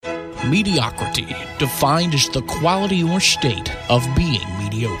mediocrity, defined as the quality or state of being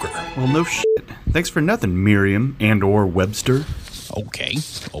mediocre. Well, no shit. Thanks for nothing, Merriam and or Webster. Okay.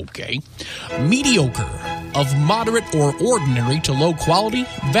 Mediocre, of moderate or ordinary to low quality,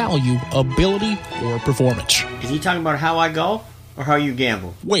 value, ability, or performance. Is he talking about how I golf or how you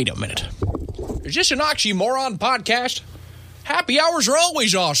gamble? Wait a minute. Is this an oxymoron podcast? Happy hours are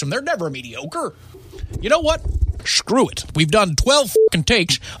always awesome. They're never mediocre. You know what? Screw it. We've done 12 fucking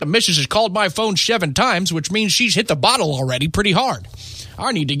takes. The missus has called my phone 7 times, which means she's hit the bottle already pretty hard.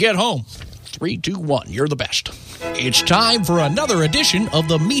 I need to get home. 3, 2, 1. You're the best. It's time for another edition of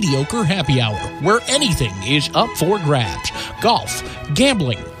the Mediocre Happy Hour, where anything is up for grabs. Golf,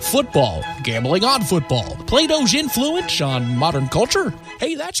 gambling, football, gambling on football, Plato's influence on modern culture.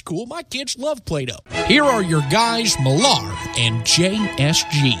 Hey, that's cool. My kids love Plato. Here are your guys, Millar and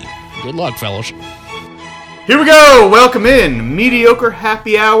JSG. Good luck, fellas. Here we go. Welcome in. Mediocre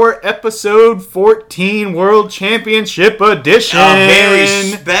Happy Hour, episode 14, World Championship Edition. A very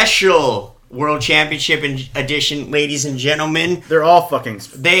special World Championship Edition, ladies and gentlemen. They're all fucking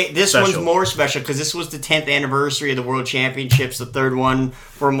This special. one's more special because this was the 10th anniversary of the World Championships, the third one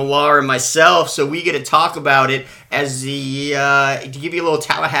for Millar and myself. So we get to talk about it as the to give you a little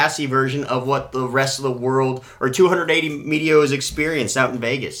Tallahassee version of what the rest of the world or 280 Medios experienced out in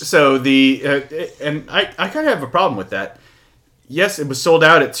Vegas. So and I kind of have a problem with that. Yes, it was sold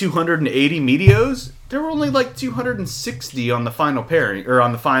out at 280 Medios. There were only like 260 on the final pairing or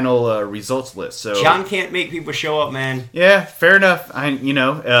on the final results list. So John can't make people show up, man. Yeah, fair enough.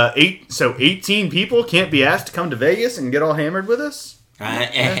 18 people can't be asked to come to Vegas and get all hammered with us.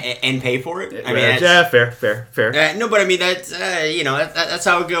 And pay for it. I mean, yeah, fair. No, but I mean that's that's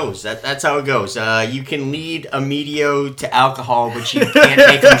how it goes. That's how it goes. You can lead a medio to alcohol, but you can't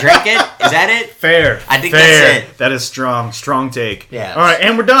make them drink it. Is that it? Fair. I think that's it. That is strong take. Yeah. All right,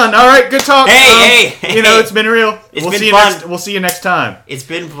 and we're done. All right, good talk. Hey. It's been real. We'll see fun. We'll see you next time. It's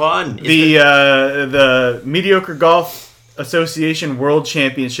been fun. The Mediocre Golf Association World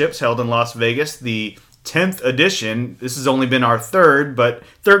Championships held in Las Vegas. The 10th edition. This has only been our third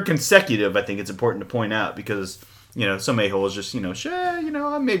consecutive. I think it's important to point out because some a-holes just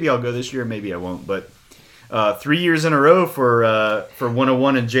maybe I'll go this year, maybe I won't. But 3 years in a row for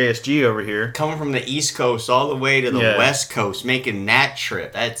 101 and JSG over here, coming from the East Coast all the way to the West Coast, making that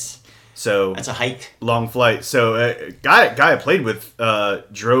trip. That's a hike, long flight. So guy I played with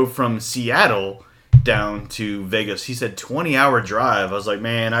drove from Seattle down to Vegas. He said 20-hour drive. I was like,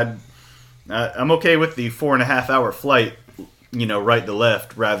 man, I'm okay with the 4.5-hour flight, right to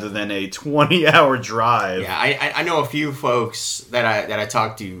left, rather than a 20-hour drive. Yeah, I know a few folks that I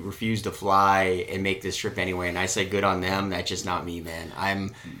talked to refuse to fly and make this trip anyway, and I say good on them. That's just not me, man.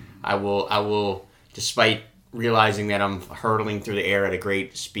 I will, despite realizing that I'm hurtling through the air at a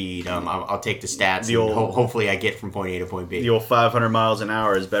great speed, I'll take the stats and hopefully I get from point A to point B. The old 500 miles an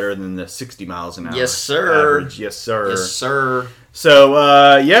hour is better than the 60 miles an hour. Yes, sir. Average. Yes, sir. Yes, sir. So,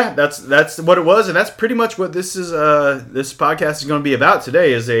 that's what it was, and that's pretty much what this podcast is going to be about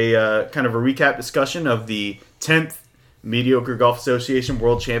today, is a kind of a recap discussion of the 10th Mediocre Golf Association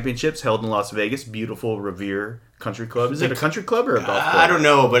World Championships held in Las Vegas, beautiful Revere Country Club. Is it a country club or a golf club? I don't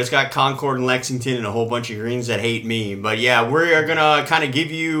know, but it's got Concord and Lexington and a whole bunch of greens that hate me. But yeah, we're going to kind of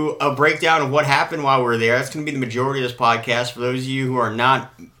give you a breakdown of what happened while we were there. That's going to be the majority of this podcast. For those of you who are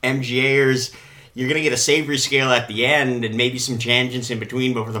not MGAers, you're going to get a savory scale at the end and maybe some tangents in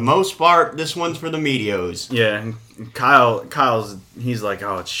between. But for the most part, this one's for the medios. Yeah, and he's like,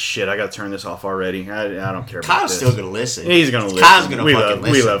 oh, shit, I got to turn this off already. I don't care about this. Kyle's still going to listen. He's going to listen. Kyle's going to fucking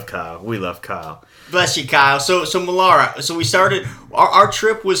listen. We love Kyle. Bless you, Kyle. So Millar, so we started, our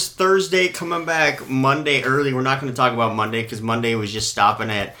trip was Thursday, coming back Monday early. We're not going to talk about Monday because Monday was just stopping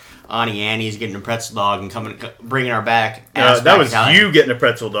at Auntie Annie's, getting a pretzel dog, and bringing our back. That was you getting a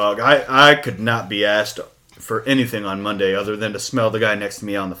pretzel dog. I could not be asked for anything on Monday other than to smell the guy next to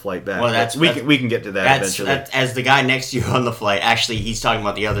me on the flight back. Well, we can get to that eventually. As the guy next to you on the flight, actually, he's talking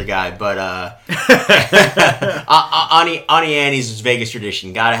about the other guy, but Auntie Annie's is Vegas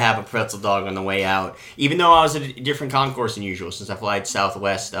tradition. Got to have a pretzel dog on the way out. Even though I was at a different concourse than usual since I fly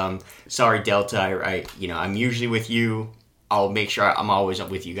Southwest. Sorry, Delta. I'm usually with you. I'll make sure I'm always up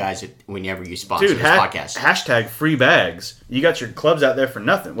with you guys whenever you sponsor this podcast. Hashtag free bags. You got your clubs out there for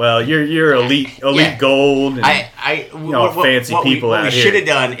nothing. Well, you're elite gold. And, fancy people out here. What we should have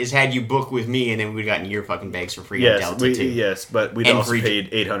done is had you book with me, and then we'd gotten your fucking bags for free at Delta too. Yes, but we'd also paid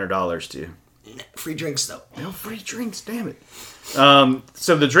 $800 too. Free drinks though. No free drinks. Damn it.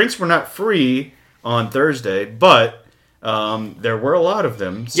 So the drinks were not free on Thursday, but There were a lot of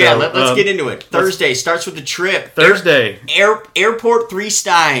them. So, yeah, let's get into it. Thursday starts with the trip. Thursday. Airport Three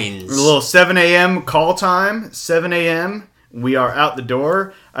Steins. A little 7 a.m. call time. 7 a.m. We are out the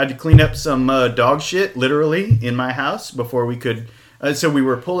door. I had to clean up some dog shit, literally, in my house before we could. So we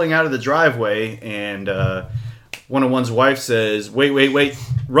were pulling out of the driveway, and one of one's wife says, wait,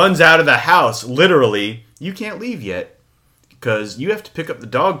 runs out of the house, literally. You can't leave yet because you have to pick up the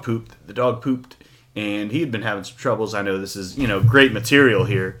dog poop. The dog pooped, and he had been having some troubles. I know this is, great material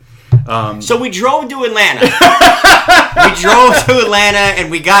here. So we drove to Atlanta.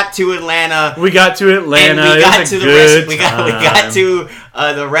 And we got to Atlanta. We got to Atlanta. And we got to the rest. We got to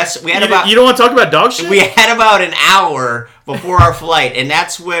the rest. We had you don't want to talk about dog shit? We had about an hour before our flight, and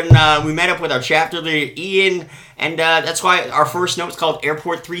that's when we met up with our chapter leader, Ian, and that's why our first note is called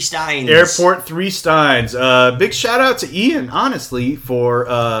Airport Three Steins. Airport Three Steins. Big shout out to Ian, honestly,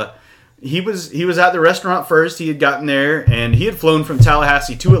 for he was at the restaurant first. He had gotten there, and he had flown from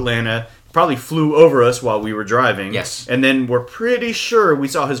Tallahassee to Atlanta. Probably flew over us while we were driving. Yes. And then we're pretty sure we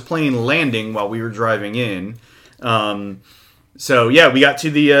saw his plane landing while we were driving in. So yeah, we got to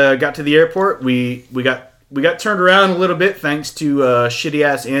the airport. We got turned around a little bit thanks to shitty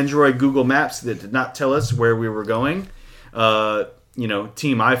ass Android Google Maps that did not tell us where we were going. Team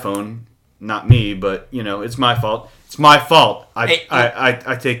iPhone, not me, but it's my fault. It's my fault.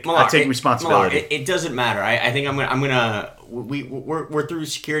 I take responsibility. Millar, it doesn't matter. I think I'm gonna. We're through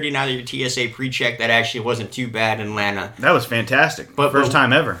security now. Your TSA pre-check that actually wasn't too bad in Atlanta. That was fantastic. First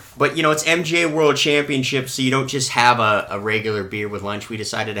time ever. But it's MGA World Championship, so you don't just have a regular beer with lunch. We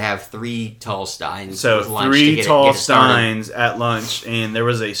decided to have 3 tall steins. So with lunch 3 tall steins at lunch, and there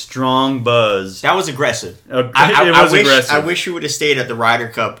was a strong buzz. That was aggressive. Aggressive. I wish you would have stayed at the Ryder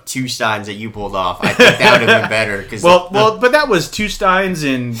Cup 2 steins that you pulled off. I think that would have been better. But that was 2 steins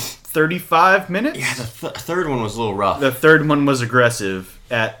in 35 minutes? Yeah, the third one was a little rough. The third one was aggressive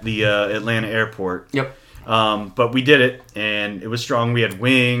at the Atlanta airport. Yep. But we did it, and it was strong. We had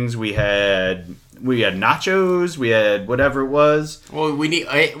wings, we had nachos, we had whatever it was. Well, we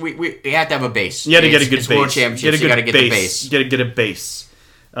have to have a base. You had to get a good base. World Championships, you got to get the base. You got to get a base.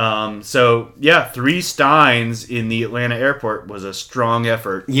 So yeah, 3 steins in the Atlanta airport was a strong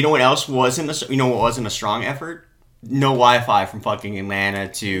effort. You know what else wasn't? What wasn't a strong effort? No Wi-Fi from fucking Atlanta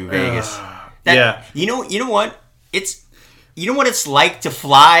to Vegas. Yeah. You know what? What it's like to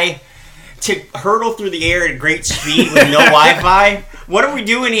fly, to hurtle through the air at great speed with no Wi-Fi. What are we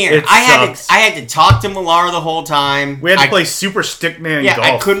doing here? I had to talk to Millar the whole time. We had to play Super Stickman golf.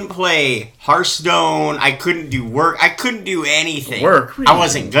 I couldn't play Hearthstone. I couldn't do work. I couldn't do anything. Work? I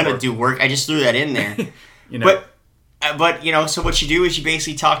wasn't gonna do work. I just threw that in there. But so what you do is you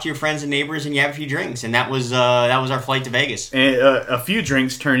basically talk to your friends and neighbors and you have a few drinks, and that was our flight to Vegas. And a few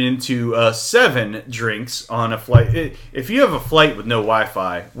drinks turned into 7 drinks on a flight. If you have a flight with no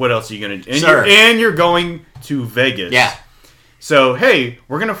Wi-Fi, what else are you going to do? And you're going to Vegas. Yeah. So, hey,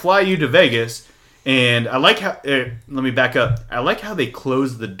 we're going to fly you to Vegas, and I like how... let me back up. I like how they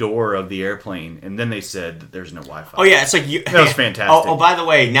closed the door of the airplane, and then they said that there's no Wi-Fi. Oh, yeah, it's like... That was fantastic. Oh, by the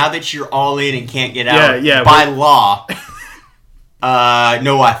way, now that you're all in and can't get out, yeah, by law,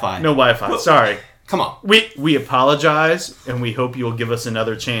 no Wi-Fi. No Wi-Fi. Sorry. Come on. We apologize, and we hope you will give us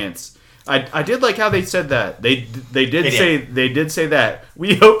another chance. I did like how they said that. They did say that.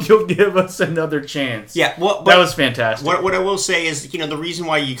 We hope you'll give us another chance. Yeah, that was fantastic. What I will say is, the reason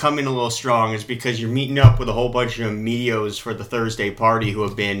why you come in a little strong is because you're meeting up with a whole bunch of medios for the Thursday party who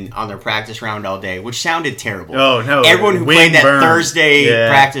have been on their practice round all day, which sounded terrible. Oh no! Everyone who played that Thursday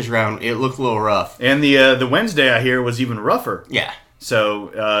practice round, it looked a little rough. And the Wednesday I hear was even rougher. Yeah.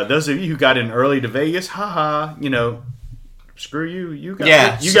 So those of you who got in early to Vegas, screw you. You got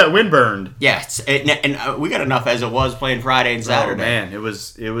windburned. Yeah, and we got enough as it was playing Friday and Saturday. Oh man, it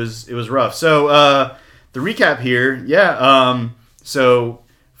was rough. So the recap here, so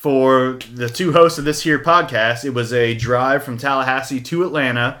for the 2 hosts of this here podcast, it was a drive from Tallahassee to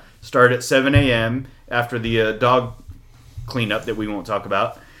Atlanta. Started at 7 a.m. after the dog cleanup that we won't talk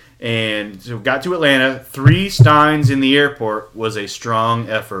about. And so got to Atlanta. 3 steins in the airport was a strong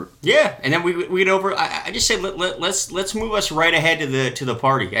effort. Yeah, and then we get over. I just say let's move us right ahead to the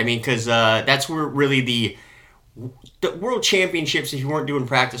party. I mean, because that's where really the World Championships. If you weren't doing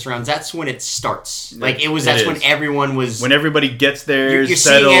practice rounds, that's when it starts. That's when everyone was. When everybody gets there, you're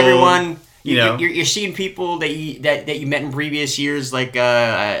settled, seeing everyone. You're seeing people that you met in previous years. Like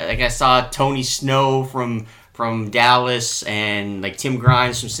I saw Tony Snow from Dallas and like Tim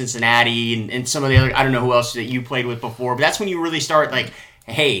Grimes from Cincinnati and some of the other, I don't know who else that you played with before, but that's when you really start like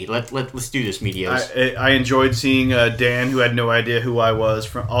hey, let's do this, Medios. I enjoyed seeing Dan, who had no idea who I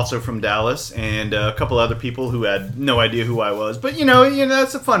was, also from Dallas, and a couple other people who had no idea who I was. But you know,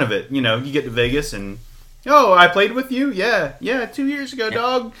 that's the fun of it. You know, you get to Vegas and I played with you. Yeah, 2 years ago,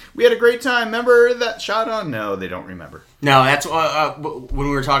 dog. We had a great time. Remember that shot on? No, they don't remember. No, that's when we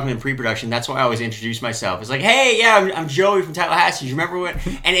were talking in pre-production. That's why I always introduce myself. It's like, hey, yeah, I'm Joey from Tallahassee. Do you remember what?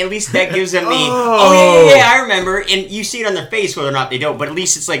 And at least that gives them the, yeah, I remember. And you see it on their face whether or not they don't. But at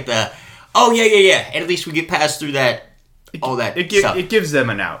least it's like the, yeah. And at least we get past through that, all that stuff. It gives them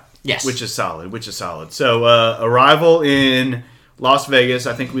an out. Yes, which is solid. So arrival in Las Vegas.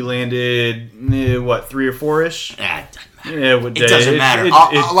 I think we landed 3 or 4-ish. It doesn't matter. A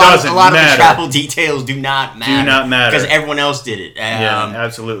lot of the travel details do not matter. Because everyone else did it.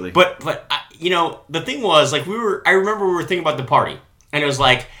 Absolutely. But the thing was, like, I remember we were thinking about the party. And it was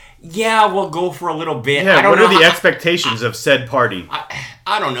like, yeah, we'll go for a little bit. Yeah, what are the expectations of said party?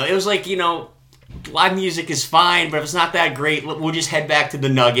 I don't know. It was like, live music is fine, but if it's not that great, we'll just head back to the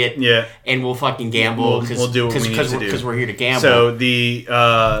Nugget. Yeah. And we'll fucking gamble. We'll do what we need to do. Because we're here to gamble. So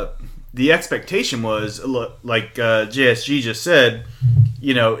the expectation was, like JSG just said,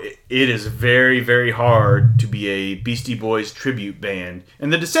 it is very, very hard to be a Beastie Boys tribute band.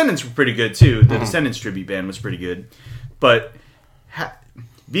 And the Descendants were pretty good, too. The Descendants tribute band was pretty good. But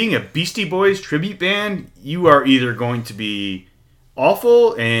being a Beastie Boys tribute band, you are either going to be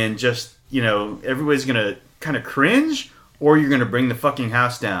awful and just, everybody's going to kind of cringe, or you're going to bring the fucking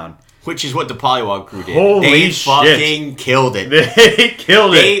house down. Which is what the Pollywog crew did. Holy shit. They fucking killed it. They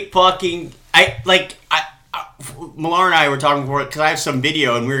killed it. They fucking... Millar and I were talking before, because I have some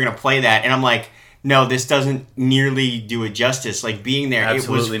video and we were going to play that, and I'm like, no, this doesn't nearly do it justice. Like, being there,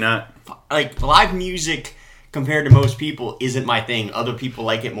 Absolutely not. Like, live music, compared to most people, isn't my thing. Other people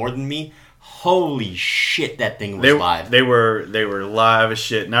like it more than me. Holy shit, that thing was live. They were live as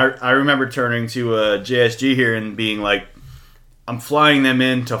shit. And I remember turning to JSG here and being like, I'm flying them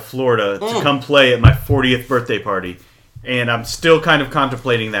into Florida to come play at my 40th birthday party. And I'm still kind of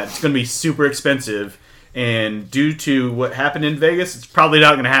contemplating that. It's going to be super expensive. And due to what happened in Vegas, it's probably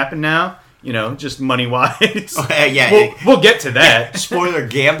not going to happen now. Just money-wise. We'll get to that. Yeah. Spoiler,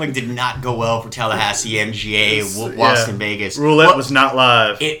 gambling did not go well for Tallahassee, MGA, Boston, Vegas. Roulette was not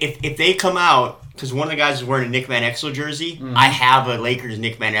live. If they come out, because one of the guys is wearing a Nick Van Exel jersey, I have a Lakers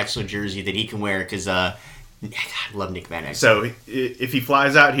Nick Van Exel jersey that he can wear, because... God, I love Nick Van Exel. So if he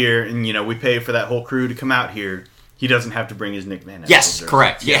flies out here and we pay for that whole crew to come out here, he doesn't have to bring his Nick Van Exel. Yes, jersey.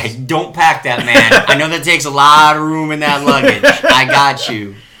 Correct. Yes. Yeah, don't pack that, man. I know that takes a lot of room in that luggage. I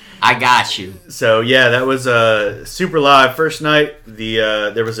got you. So yeah, that was a super live first night.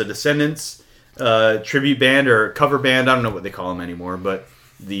 There was a Descendants tribute band or cover band. I don't know what they call them anymore, but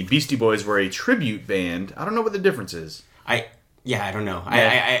the Beastie Boys were a tribute band. I don't know what the difference is. I don't know.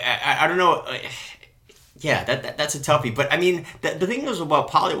 Yeah. I don't know. Yeah, that's a toughie. But, I mean, the thing was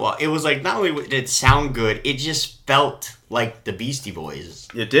about Pollywog, it was like, not only did it sound good, it just felt like the Beastie Boys.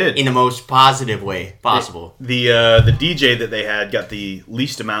 It did. In the most positive way possible. The DJ that they had got the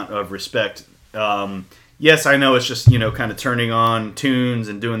least amount of respect. Yes, I know it's just, kind of turning on tunes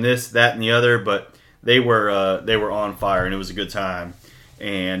and doing this, that, and the other, but they were on fire, and it was a good time.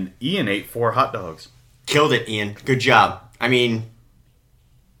 And Ian ate 4 hot dogs. Killed it, Ian. Good job. I mean,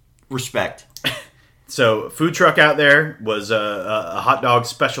 respect. So, food truck out there was a hot dog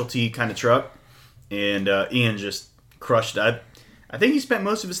specialty kind of truck, and Ian just crushed it. I think he spent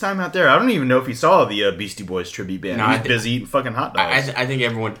most of his time out there. I don't even know if he saw the Beastie Boys tribute band. No, he was busy eating fucking hot dogs. I think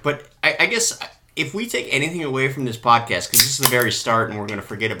everyone... But I guess if we take anything away from this podcast, because this is the very start and we're going to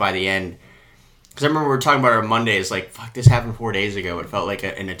forget it by the end, because I remember we were talking about it on Monday, it's like, fuck, this happened 4 days ago. It felt like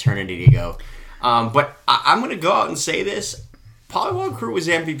an eternity ago. But I'm going to go out and say this. Pollywog Crew was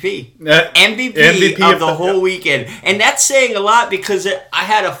MVP. MVP of the whole weekend. And that's saying a lot because I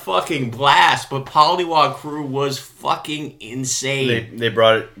had a fucking blast, but Pollywog Crew was fucking insane. They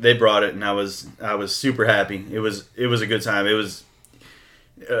brought it, and I was super happy. It was a good time. It was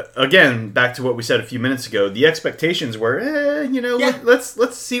again, back to what we said a few minutes ago. The expectations were,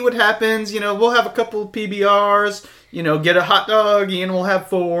 let's see what happens. We'll have a couple of PBRs. Get a hot dog, and we'll have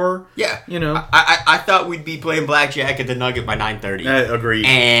 4. Yeah. I thought we'd be playing blackjack at the Nugget by 9:30. Agreed.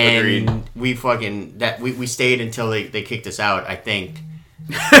 And we fucking we stayed until they kicked us out, I think.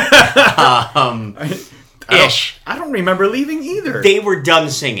 I don't remember leaving either. They were done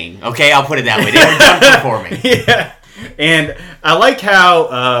singing. Okay, I'll put it that way. They were done performing. Yeah. And I like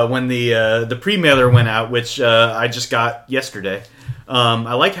how when the pre-mailer went out, which I just got yesterday,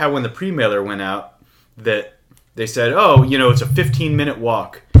 I like how when the pre-mailer went out that they said, it's a 15-minute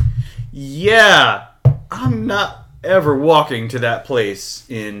walk. Yeah, I'm not ever walking to that place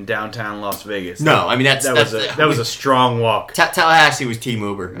in downtown Las Vegas. No, I mean that was a strong walk. Tallahassee was Team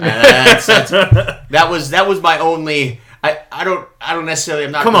Uber. That was my only. I don't necessarily.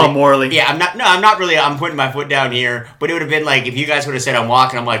 I'm not. Come really, on, Morley. Yeah, I'm not. No, I'm not really. I'm putting my foot down here. But it would have been like if you guys would have said I'm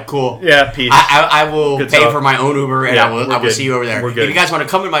walking. I'm like, cool. Yeah, peace. I will Good pay talk. for my own Uber, and Yeah, I will good. see you over there. We're good. If you guys want to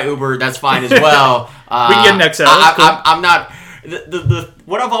come in my Uber, that's fine as well. We can get an XL. I'm not. The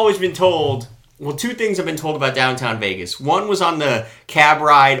what I've always been told. Well, two things I've been told about downtown Vegas. One was on the cab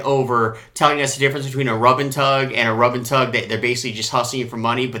ride over, telling us the difference between a rub and tug and a rub and tug. They're basically just hustling you for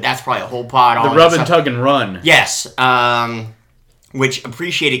money, but that's probably a whole pod on The rub and tug and run. Yes, which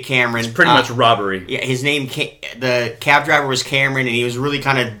appreciated Cameron. It's pretty much robbery. Yeah, his name, the cab driver was Cameron, and he was really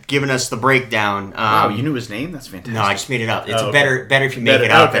kind of giving us the breakdown. Wow, you knew his name? That's fantastic. No, I just made it up. It's Oh, okay. better if you make it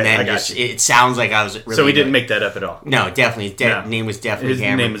up, okay, and I then got just you. it sounds like I was really. So he didn't make that up at all. No, definitely. No. Name was definitely His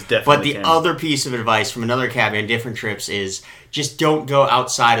Cameron. name was definitely But the Cameron. other piece of advice from another cab on different trips is just don't go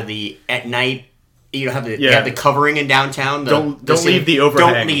outside of at night. You don't have the, Yeah. they have the covering in downtown. Don't leave the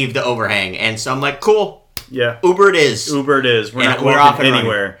overhang. Don't leave the overhang. And so I'm like, cool. Yeah. Uber it is. Uber it is. We're And not we're off walking and running.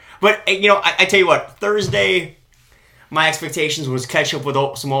 anywhere. But, I tell you what, Thursday, my expectations was catch up with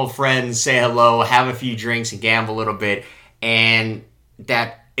some old friends, say hello, have a few drinks, and gamble a little bit. And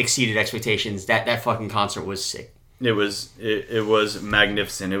that exceeded expectations. That fucking concert was sick. It was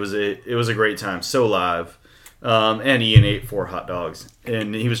magnificent. It was a great time. So live. And Ian ate 4 hot dogs.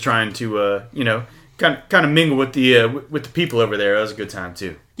 And he was trying to, kind of mingle with the people over there. That was a good time,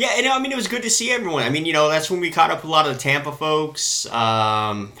 too. Yeah, and it was good to see everyone. That's when we caught up with a lot of the Tampa folks. A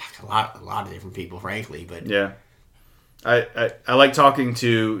lot of different people, frankly. But Yeah. I like talking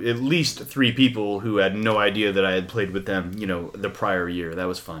to at least 3 people who had no idea that I had played with them, the prior year. That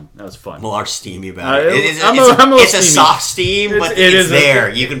was fun. I'm a little steamy about it. I'm a little it's a steamy. soft steam, but it's there.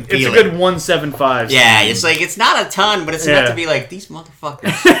 You can It's feel a good it. 175. Yeah, steam. it's like it's not a ton, but it's enough to be like these motherfuckers.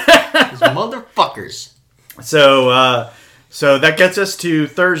 These motherfuckers. So that gets us to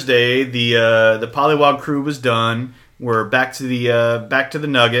Thursday. The Pollywog crew was done. We're back to the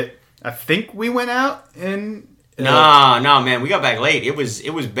Nugget. I think we went out and No, man, we got back late. It was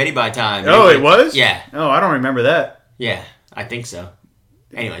Betty by time. Oh, it was? Yeah, Oh, I don't remember that. yeah, I think so.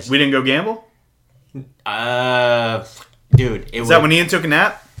 Anyways, We didn't go gamble? dude, Is that when Ian took a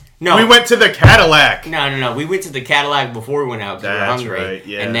nap? No. We went to the Cadillac. No. We went to the Cadillac before we went out because we were That's hungry. right,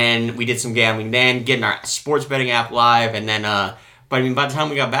 yeah. And then we did some gambling. Then getting our sports betting app live. And then, by the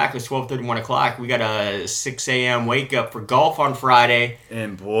time we got back, it was 12:30, 1 o'clock. We got a 6 a.m. wake up for golf on Friday.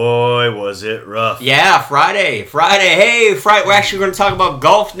 And boy, was it rough. Yeah, Friday. Hey, Friday. We're actually going to talk about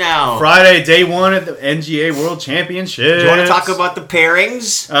golf now. Friday, day 1 at the NGA World Championship. Do you want to talk about the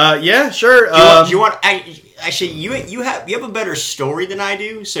pairings? Yeah, sure. Do you want? Actually, you have a better story than I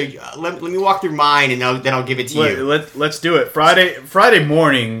do. So let me walk through mine, and then I'll give it to you. Let's do it. Friday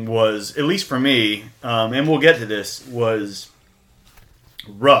morning was, at least for me, and we'll get to this, was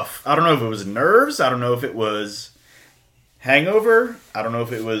rough. I don't know if it was nerves. I don't know if it was hangover. I don't know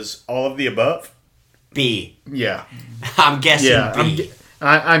if it was all of the above. B. Yeah. I'm guessing B.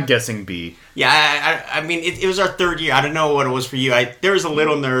 I'm guessing B. Yeah, I mean, it was our third year. I don't know what it was for you. There was a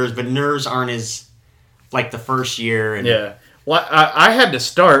little nerves, but nerves aren't as like the first year. And Yeah. Well, I had to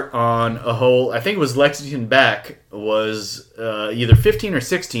start on a hole. I think it was Lexington back. Was either 15 or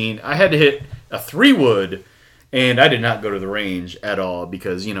 16. I had to hit a 3-wood, and I did not go to the range at all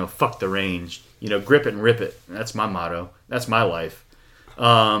because fuck the range. Grip it and rip it. That's my motto. That's my life.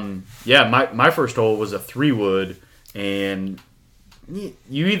 My first hole was a 3-wood, and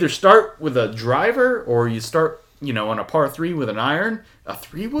you either start with a driver or you start on a par 3 with an iron. A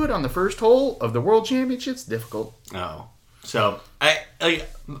 3-wood on the first hole of the World Championships, difficult. Oh, so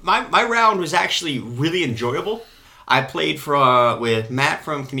my round was actually really enjoyable. I played with Matt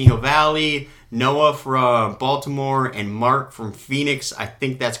from Conejo Valley, Noah from Baltimore, and Mark from Phoenix. I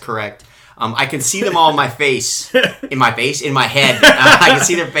think that's correct. I can see them all in my face. In my head. I can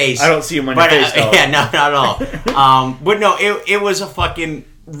see their face. I don't see them on your face, though. Yeah, no, not at all. But no, it was a fucking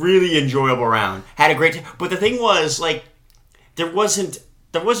really enjoyable round. Had a great time. But the thing was, like, there wasn't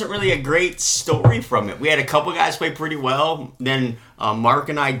really a great story from it. We had a couple guys play pretty well. Then Mark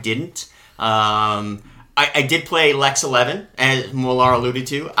and I didn't. I did play Lex 11, as Molar alluded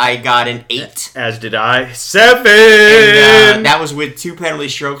to. I got an 8. As did I. 7! And that was with 2 penalty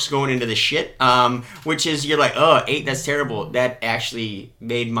strokes going into the shit. Which is, you're like, 8, that's terrible. That actually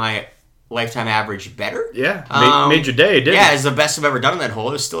made my lifetime average better. Yeah, made your day, didn't it? Yeah, it's the best I've ever done on that hole.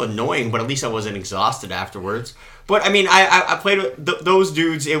 It was still annoying, but at least I wasn't exhausted afterwards. But, I mean, I played with those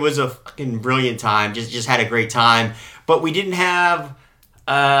dudes. It was a fucking brilliant time. Just had a great time. But we didn't have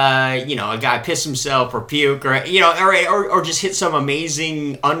a guy piss himself or puke or or just hit some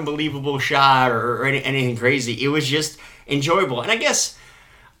amazing, unbelievable shot or anything crazy. It was just enjoyable, and I guess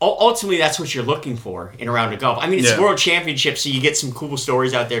ultimately that's what you're looking for in a round of golf. I mean, it's World Championship, so you get some cool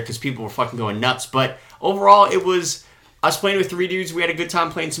stories out there because people were fucking going nuts. But overall, it was us playing with three dudes. We had a good time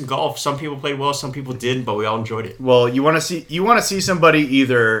playing some golf. Some people played well, some people didn't, but we all enjoyed it. Well, you want to see somebody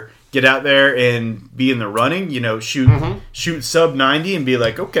either get out there and be in the running, shoot sub 90 and be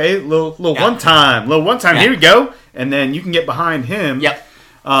like, okay, little one time, here we go, and then you can get behind him. Yep.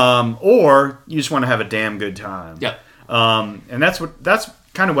 Or you just want to have a damn good time. Yep. And that's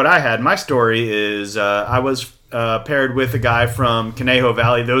kind of what I had. My story is I was paired with a guy from Conejo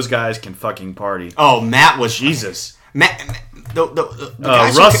Valley. Those guys can fucking party. Oh, Matt was Jesus. The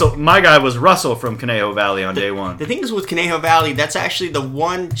guys Russell, my guy was Russell from Conejo Valley on day one. The thing is with Conejo Valley, that's actually the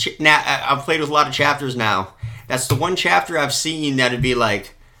one. Now I've played with a lot of chapters now. That's the one chapter I've seen that'd be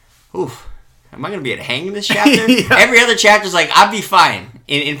like, oof. Am I going to be at hang in this chapter? Yeah. Every other chapter's like, I'd be fine.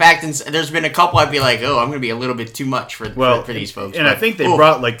 In fact, there's been a couple I'd be like, oh, I'm going to be a little bit too much for these folks. And I think they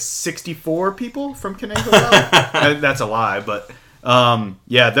brought like 64 people from Conejo Valley. That's a lie, but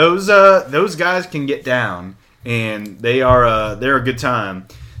those guys can get down, and they're a good time.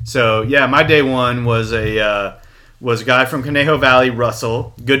 So yeah, my day one was a guy from Conejo Valley,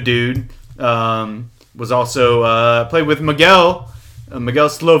 Russell, good dude. Was also played with Miguel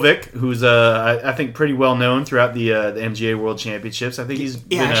Slovic, who's I think pretty well known throughout the MGA World Championships. I think he's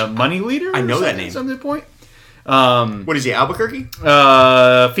been a money leader. I know that name. At some point. What is he? Albuquerque?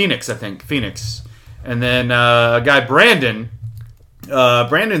 Phoenix, I think. Phoenix, and then a guy Brandon.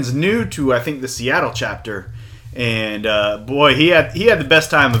 Brandon's new to I think the Seattle chapter, and boy, he had the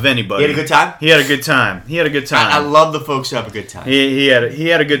best time of anybody. He had a good time. He had a good time. I love the folks who have a good time. He had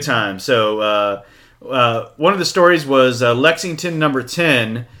a good time. So. One of the stories was Lexington number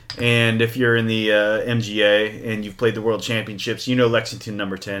 10, and if you're in the MGA and you've played the World Championships, you know Lexington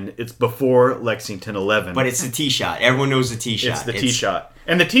number 10. It's before Lexington 11. But it's the tee shot. Everyone knows the tee shot. It's the tee shot.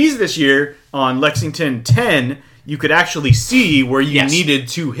 And the tees this year on Lexington 10, you could actually see where you needed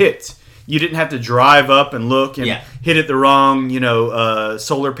to hit. You didn't have to drive up and look and hit at the wrong,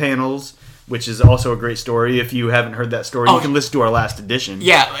 solar panels. Which is also a great story. If you haven't heard that story, you can listen to our last edition.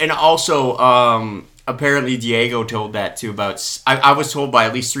 Yeah, and also, apparently Diego told that too about... I was told by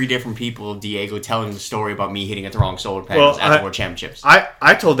at least 3 different people, Diego telling the story about me hitting at the wrong solar panels at the World Championships.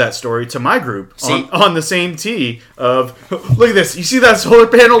 I told that story to my group on the same tee of, look at this, you see that solar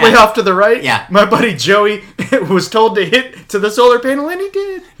panel way off to the right? Yeah. My buddy Joey was told to hit to the solar panel, and he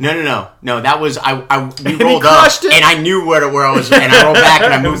did. No, that was... we rolled up, and I knew where I was, and I rolled back,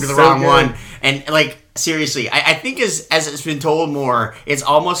 and I moved to the wrong one. And, like, seriously, I think as it's been told more, it's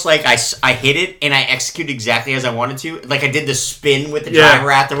almost like I hit it and I executed exactly as I wanted to. Like, I did the spin with the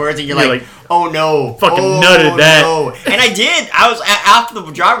driver afterwards, and you're like, oh, no. Fucking nutted that. No. And I did. I was, after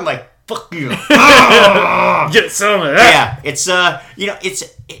the driver, I'm like, fuck you. Get some of that. Yeah. It's,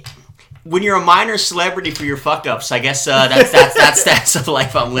 when you're a minor celebrity for your fuck-ups, I guess that's the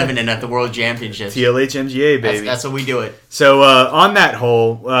life I'm living in at the World Championships. TLH MGA, baby. That's how we do it. So, on that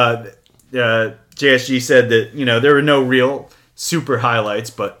hole... JSG said that, there were no real super highlights,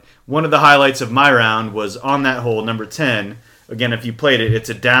 but one of the highlights of my round was on that hole, number 10. Again, if you played it, it's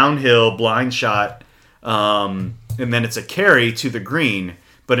a downhill blind shot, and then it's a carry to the green.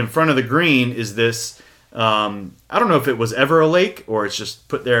 But in front of the green is this, I don't know if it was ever a lake or it's just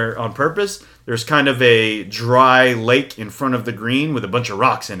put there on purpose. There's kind of a dry lake in front of the green with a bunch of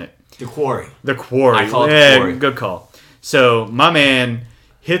rocks in it. The quarry. I call it the quarry. Good call. So my man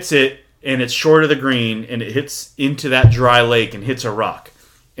hits it, and it's short of the green, and it hits into that dry lake and hits a rock.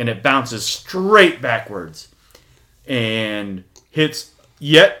 And it bounces straight backwards and hits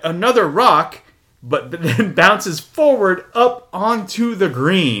yet another rock, but then bounces forward up onto the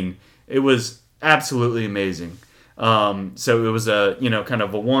green. It was absolutely amazing. So it was a, kind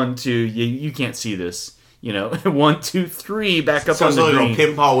of a 1, 2, you can't see this. 1, 2, 3 back up on the green. So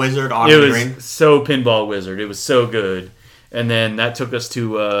pinball wizard on the green. It was so pinball wizard. It was so good. And then that took us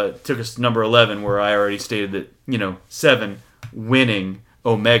to number 11, where I already stated that 7 winning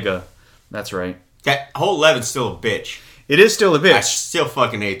Omega. That's right. That hole 11's still a bitch. It is still a bitch. I still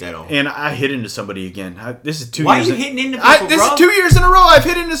fucking hate that hole. And I hit into somebody again. This is 2 years. Why are you hitting into people, This is 2 years in a row I've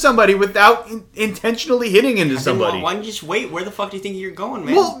hit into somebody without intentionally hitting into somebody. Why don't you just wait? Where the fuck do you think you're going,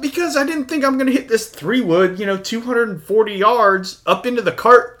 man? Well, because I didn't think I'm going to hit this 3-wood, 240 yards up into the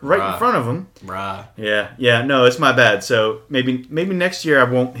cart right in front of him. Bruh. Yeah. No, it's my bad. So maybe next year I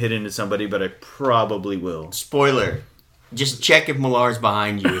won't hit into somebody, but I probably will. Spoiler. Just check if Millar's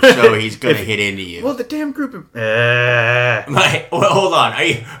behind you. If so, he's going to hit into you. Well, the damn group. Hold on.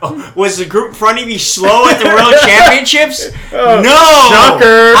 Was the group in front of you slow at the World Championships? No.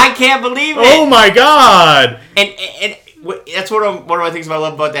 Shocker. I can't believe it. Oh, my God. And that's one of the things I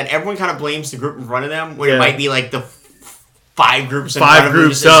love about that. Everyone kind of blames the group in front of them when it might be like the five groups in front of them.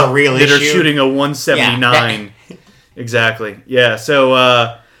 This is a real issue. That are shooting a 179. Yeah, exactly. Yeah,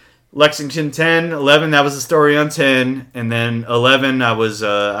 so Lexington 10, 11, that was the story on 10. And then 11, I was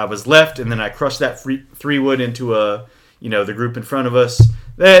left, and then I crushed that 3-wood into the group in front of us.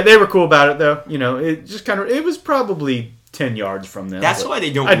 They were cool about it, though. It was probably 10 yards from them. That's why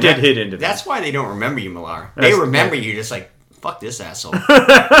they don't. I did hit into them. That's why they don't remember you, Millar. They remember you just like, fuck this asshole.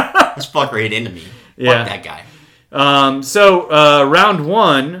 This fucker hit into me. Fuck that guy. So round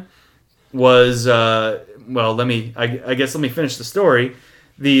 1 was let me finish the story.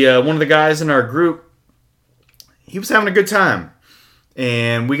 The one of the guys in our group, he was having a good time,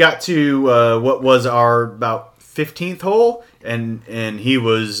 and we got to what was our about 15th hole, and he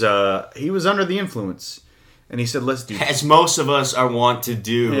was under the influence. And he said, "Let's do this." As most of us are wont to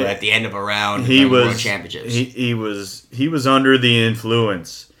do at the end of a round of World Championships. He was under the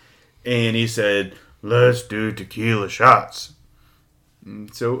influence, and he said, "Let's do tequila shots."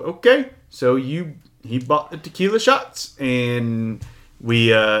 And so he bought the tequila shots, and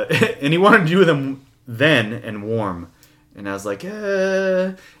we and he wanted to do them then and warm, and I was like,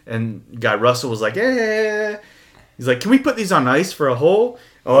 and Guy Russell was like, he's like, "Can we put these on ice for a hole?"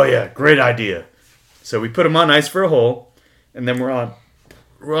 Oh yeah, great idea. So we put them on ice for a hole, and then we're on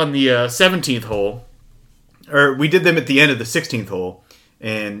the 17th hole, or we did them at the end of the 16th hole,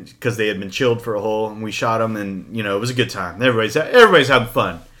 and because they had been chilled for a hole, and we shot them, and it was a good time. Everybody's having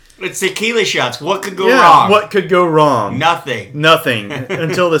fun. It's tequila shots. What could go wrong? What could go wrong? Nothing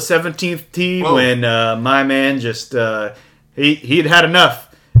until the 17th tee when my man just he'd had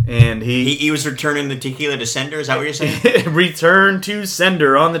enough, and he was returning the tequila to sender. Is that what you're saying? Return to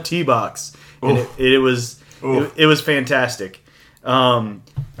sender on the tee box. And it was fantastic. All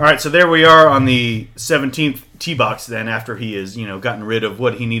right, so there we are on the 17th tee box. Then after he has gotten rid of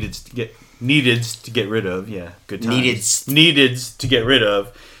what he needed to get rid of. Yeah, good times. Needed to get rid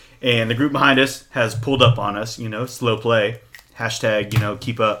of, and the group behind us has pulled up on us. Slow play. #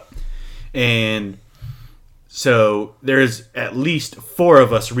 keep up. And so there's at least 4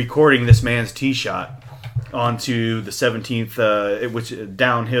 of us recording this man's tee shot onto the 17th, which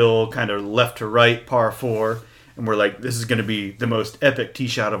downhill, kind of left to right, par 4, and we're like, this is going to be the most epic tee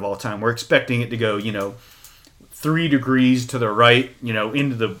shot of all time. We're expecting it to go, 3 degrees to the right,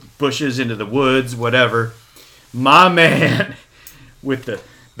 into the bushes, into the woods, whatever. My man, with the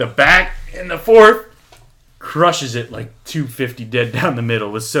back in the 4th, crushes it like 250 dead down the middle.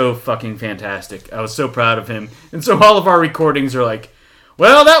 It was so fucking fantastic. I was so proud of him. And so all of our recordings are like,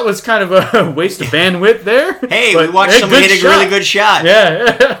 well, that was kind of a waste of bandwidth there. Hey, we watched somebody hit a really good shot.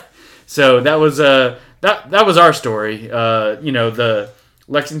 Yeah. So that was that was our story. The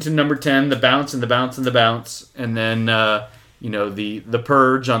Lexington number 10, the bounce and the bounce and the bounce, and then the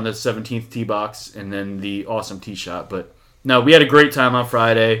purge on the 17th tee box, and then the awesome tee shot. But no, we had a great time on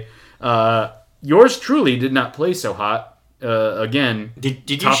Friday. Yours truly did not play so hot. Again, did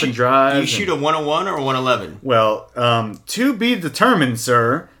top and drive. Did you shoot a 101 or a 111? Well, to be determined,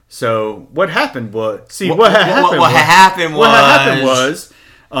 sir. So what happened was, what happened was,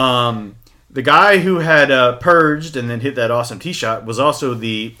 the guy who had purged and then hit that awesome tee shot was also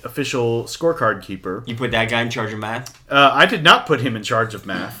the official scorecard keeper. You put that guy in charge of math? I did not put him in charge of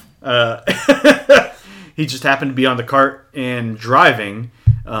math. He just happened to be on the cart and driving.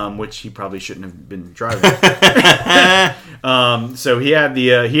 Which he probably shouldn't have been driving. So he had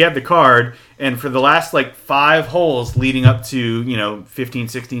the card, and for the last 5 holes leading up to 15,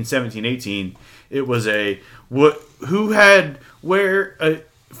 16, 17, 18, it was who had where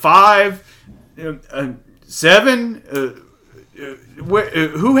 5, 7,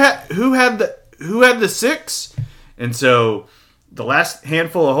 who had the 6, and so the last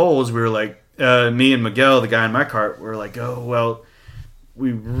handful of holes we were like, me and Miguel, the guy in my cart, were like, oh well.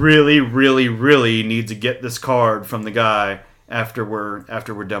 We really, really, really need to get this card from the guy after we're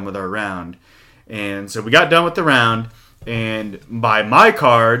done with our round. And so we got done with the round, and by my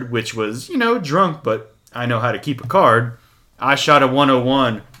card, which was, drunk, but I know how to keep a card, I shot a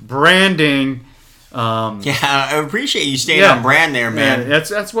 101. Branding. I appreciate you staying on brand there, man.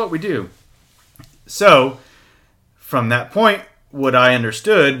 That's what we do. So, from that point, what I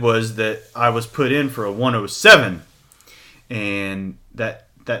understood was that I was put in for a 107. And that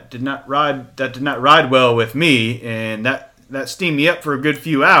did not ride well with me, and that steamed me up for a good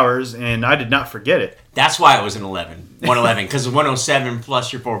few hours, and I did not forget it. That's why it was an 111, because 107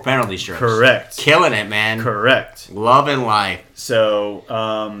 plus your 4 penalty strokes. Correct. Killing it, man. Correct. Loving life. So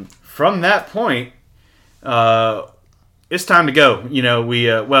from that point, it's time to go.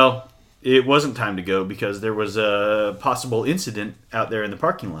 It wasn't time to go because there was a possible incident out there in the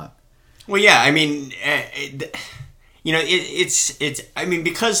parking lot. Well, yeah, I mean, it's. I mean,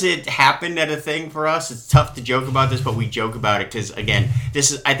 because it happened at a thing for us, it's tough to joke about this, but we joke about it because, again,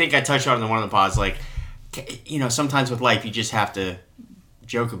 this is. I think I touched on it in one of the pods. Like, sometimes with life, you just have to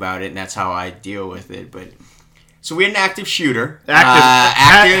joke about it, and that's how I deal with it. But so we had an active shooter.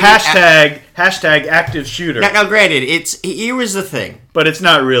 Hashtag active shooter. Now, granted, here was the thing, but it's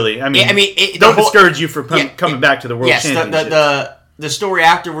not really. Don't discourage you from coming back to the World Championship. The story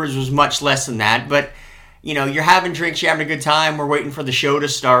afterwards was much less than that, but you're having drinks, you're having a good time. We're waiting for the show to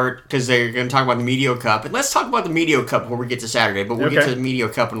start because they're going to talk about the Medio Cup. And let's talk about the Medio Cup before we get to Saturday, but we'll get to the Medio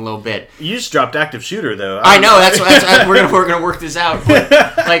Cup in a little bit. You just dropped active shooter, though. I know that's we're gonna work this out.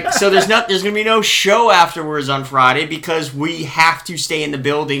 But, so there's gonna be no show afterwards on Friday because we have to stay in the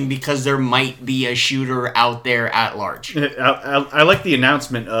building because there might be a shooter out there at large. I like the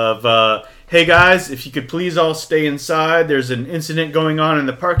announcement of. Hey guys, if you could please all stay inside. There's an incident going on in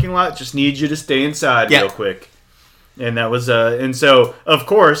the parking lot. Just need you to stay inside real quick. And that was and so of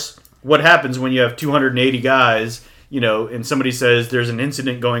course, what happens when you have 280 guys, and somebody says there's an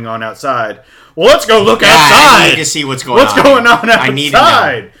incident going on outside? Well, let's go look outside. I need to see what's going on. What's going on outside? I need to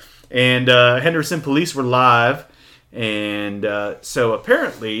know. And Henderson police were live, and so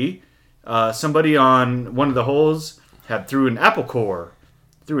apparently somebody on one of the holes had threw an apple core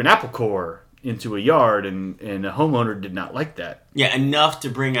into a yard, and a homeowner did not like that. Yeah, enough to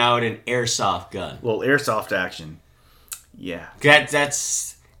bring out an airsoft gun. Well, airsoft action. Yeah.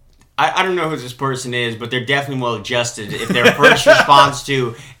 That's... I don't know who this person is, but they're definitely well adjusted if their first response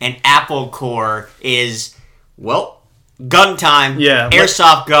to an apple core is, well, gun time. Yeah.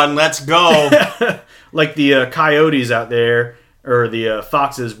 Airsoft gun, let's go. Like the coyotes out there, or the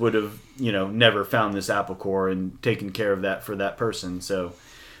foxes would have, never found this apple core and taken care of that for that person, so...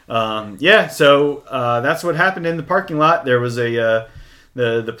 So that's what happened in the parking lot. There was the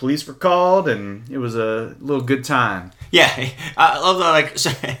police were called, and it was a little good time. Yeah, I love that. Like,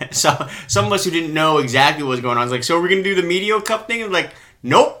 so some of us who didn't know exactly what was going on was like, so we're gonna do the Medio Cup thing? And like,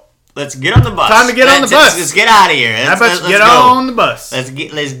 nope. Let's get on the bus. Time to get on the bus. Let's get out of here. Let's get on the bus. Let's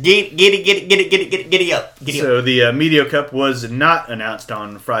get up. So the Medio Cup was not announced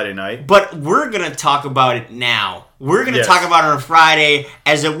on Friday night, but we're gonna talk about it now. We're gonna talk about it on Friday,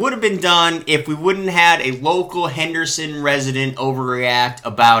 as it would have been done if we wouldn't had a local Henderson resident overreact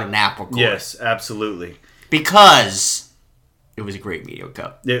about an apple core. Yes, absolutely. Because it was a great Medio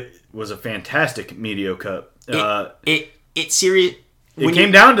Cup. It was a fantastic Medio Cup. It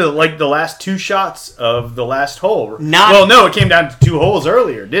came down to like the last two shots of the last hole. It came down to 2 holes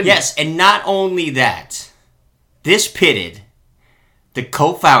earlier, didn't it? Yes, and not only that, this pitted the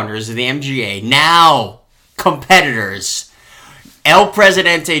co-founders of the MGA, now competitors, El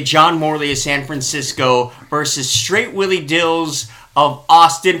Presidente John Morley of San Francisco versus Straight Willie Dills of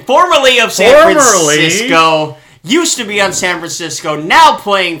Austin, formerly of San Francisco, used to be on San Francisco, now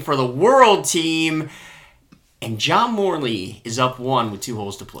playing for the world team. And John Morley is up 1 with 2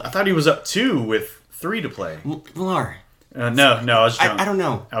 holes to play. I thought he was up 2 with 3 to play. Millar. No, I was drunk. I don't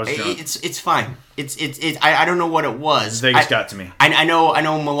know. I was drunk. It's fine. I don't know what it was. Vegas got to me. I know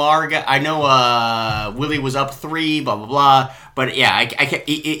Millar. I know Willie was up 3. Blah blah blah. But yeah, I can't,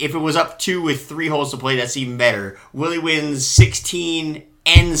 if it was up 2 with 3 holes to play, that's even better. Willie wins 16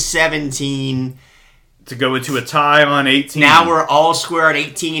 and 17. To go into a tie on 18. Now we're all square on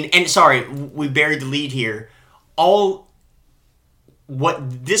 18. And sorry, we buried the lead here.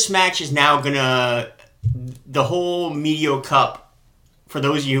 What this match is now gonna, the whole Medio Cup, for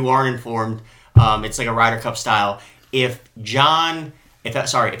those of you who aren't informed, it's like a Ryder Cup style. If El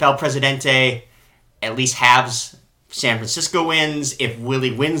Presidente at least halves, San Francisco wins. If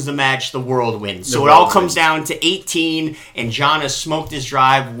Willie wins the match, the world wins. So it all comes down to 18, and John has smoked his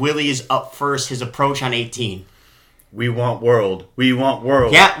drive. Willie is up first, his approach on 18. We want world. We want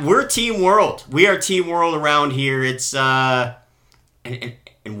world. Yeah, we're Team World. We are Team World around here. It's and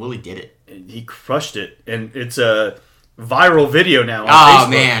Willie did it. He crushed it, and it's a viral video now on Facebook. Oh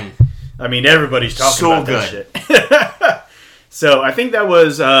man! I mean, everybody's talking about good. That shit. So I think that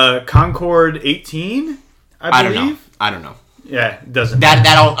was Concord 18. I believe. I don't know. Yeah, it doesn't.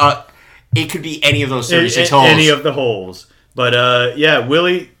 It could be any of those 36 holes. Any of the holes, but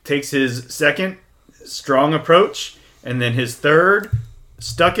Willie takes his second strong approach. And then his third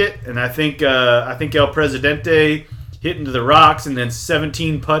stuck it, and I think El Presidente, hit into the rocks and then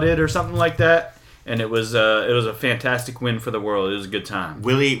 17 putted or something like that. And it was a fantastic win for the world. It was a good time.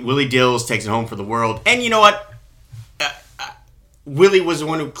 Willie Dills takes it home for the world. And you know what? Willie was the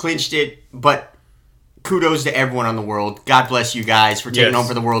one who clinched it, but kudos to everyone on the world. God bless you guys for taking home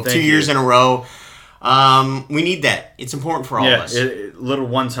for the world 2 years in a row. We need that. It's important for all of us. Little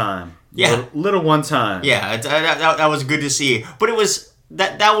one time. Yeah. Little one time. Yeah, that was good to see. But it was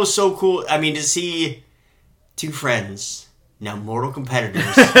that was so cool. I mean, to see two friends, now mortal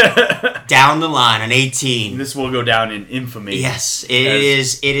competitors, down the line on 18. This will go down in infamy. Yes, it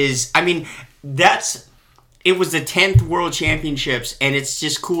is. I mean, it was the 10th World Championships, and it's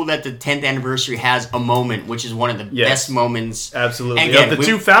just cool that the 10th anniversary has a moment, which is one of the best moments. Absolutely. Again, of the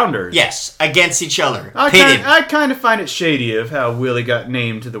two founders. Yes, against each other. I kind of find it shady of how Willie got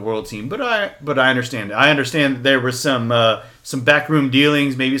named to the world team, but I understand it. I understand that there was some backroom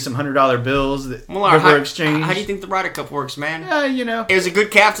dealings, maybe some $100 bills that were exchanged. How do you think the Ryder Cup works, man? It was a good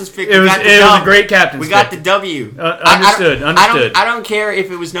captain's pick. It was a great captain's pick. We got the W. Understood. I don't care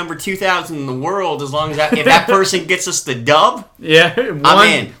if it was number 2,000 in the world, as long as if that person gets us the dub. Yeah, I'm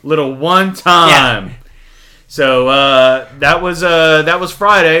in. Little one time. Yeah. So that was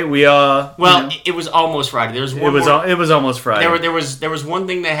Friday. It was almost Friday. There was one. It was almost Friday. There was one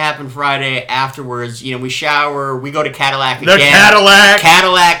thing that happened Friday afterwards. We shower. We go to Cadillac again.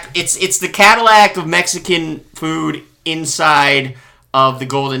 Cadillac. It's the Cadillac of Mexican food inside of the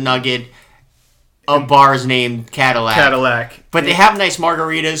Golden Nugget. A bar's named Cadillac. But they have nice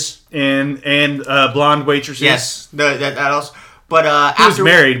margaritas and blonde waitresses. Yes, that also. But he was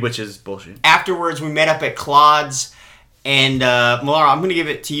married, which is bullshit. Afterwards, we met up at Claude's, and Millar, I'm going to give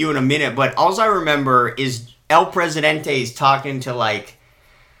it to you in a minute, but all I remember is El Presidente's talking to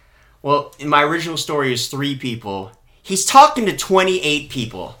in my original story, it was 3 people. He's talking to 28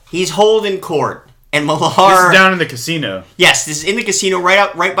 people. He's holding court, and Millar... This is down in the casino. Yes, this is in the casino,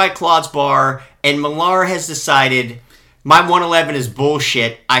 right by Claude's bar, and Millar has decided... My 111 is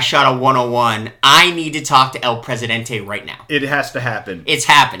bullshit. I shot a 101. I need to talk to El Presidente right now. It has to happen. It's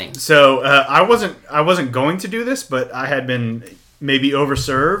happening. So I wasn't going to do this, but I had been maybe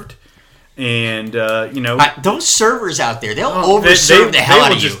overserved, and those servers out there, they'll overserve the hell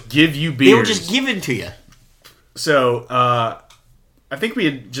out of you. They will just give you beers. They will just give it to you. So I think we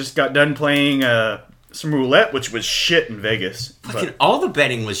had just got done playing some roulette, which was shit in Vegas. All the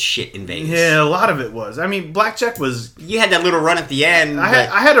betting was shit in Vegas. Yeah, a lot of it was. I mean, blackjack was... You had that little run at the end.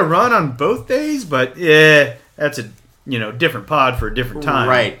 I had a run on both days, but yeah, that's a different pod for a different time.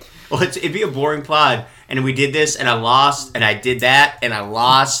 Right. Well, it'd be a boring pod, and we did this, and I lost, and I did that, and I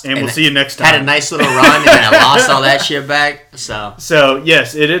lost. And we'll see you next time. Had a nice little run, and then I lost all that shit back. So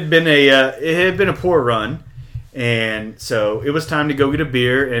yes, it had been a poor run. And so it was time to go get a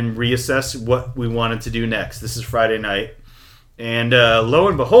beer and reassess what we wanted to do next. This is Friday night. And lo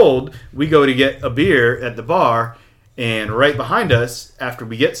and behold, we go to get a beer at the bar. And right behind us, after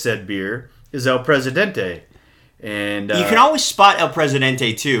we get said beer, is El Presidente. And you can always spot El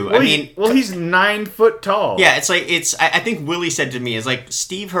Presidente, too. He's 9 foot tall. Yeah, I think Willie said to me, it's like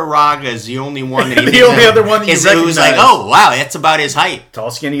Steve Haraga is the only one that he the only other one that you recognize. It was like, oh, wow, that's about his height.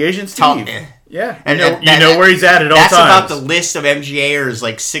 Tall, skinny Asian Steve. Yeah, and you know where he's at all times. That's about the list of MGAers,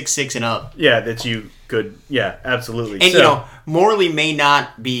 6'6" and up. Yeah, that you could. Yeah, absolutely. And Morley may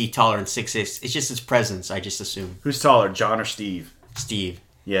not be taller than 6'6". It's just his presence. I just assume. Who's taller, John or Steve? Steve.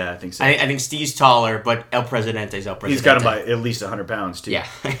 Yeah, I think so. I think Steve's taller, but El Presidente's El Presidente. He's got him by at least 100 pounds too. Yeah.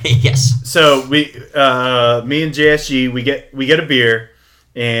 Yes. So me and JSG, we get a beer,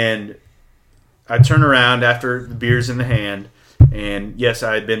 and I turn around after the beer's in the hand, and yes,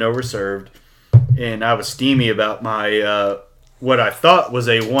 I had been overserved. And I was steamy about my what I thought was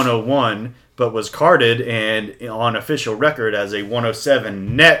a 101, but was carded and on official record as a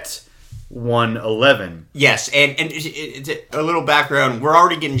 107 net 111. Yes, and a little background. We're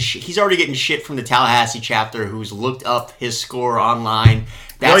already getting he's already getting shit from the Tallahassee chapter, who's looked up his score online.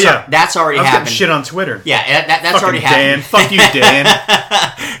 That's already happened. Getting shit on Twitter. Yeah, that's already happened. Dan, fuck you, Dan.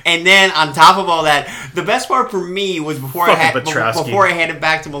 And then on top of all that, the best part for me was before I handed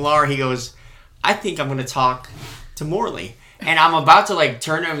back to Millar, he goes, I think I'm going to talk to Morley. And I'm about to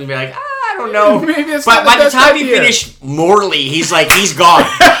turn to him and be like, I don't know. Maybe it's but by the time he finished Morley, he's gone.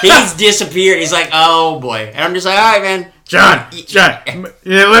 He's disappeared. He's like, oh boy. And I'm just like, all right, man. John,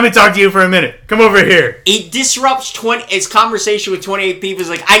 let me talk to you for a minute. Come over here. He disrupts his conversation with 28 people. He's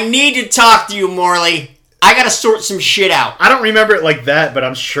like, I need to talk to you, Morley. I gotta sort some shit out. I don't remember it like that, but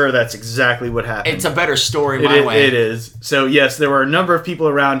I'm sure that's exactly what happened. It's a better story my way. It is. So yes, there were a number of people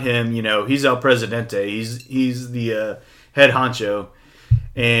around him. He's El Presidente. He's the head honcho,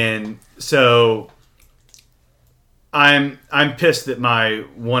 and so I'm pissed that my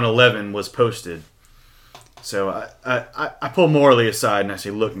 111 was posted. So I pull Morley aside and I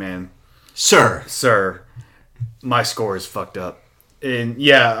say, look, man. Sir, my score is fucked up. And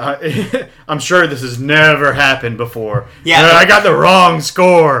yeah, I'm sure this has never happened before. Yeah, I got the wrong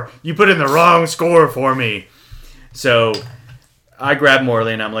score. You put in the wrong score for me. So I grabbed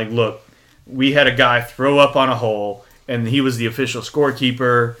Morley and I'm like, look, we had a guy throw up on a hole, and he was the official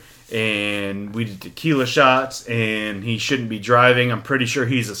scorekeeper, and we did tequila shots, and he shouldn't be driving. I'm pretty sure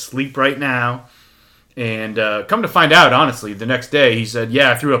he's asleep right now. And come to find out, honestly, the next day he said,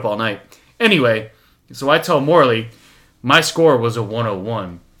 yeah, I threw up all night. Anyway, so I tell Morley, my score was a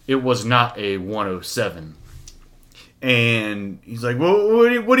 101. It was not a 107. And he's like,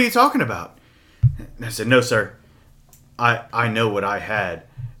 well, what are you talking about? And I said, no, sir. I know what I had.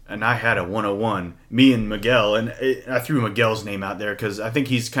 And I had a 101. Me and Miguel. And I threw Miguel's name out there because I think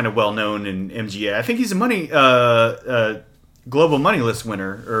he's kind of well known in MGA. I think he's a global money list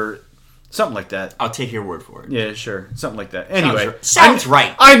winner or something like that. I'll take your word for it. Yeah, sure. Something like that. Anyway. Sounds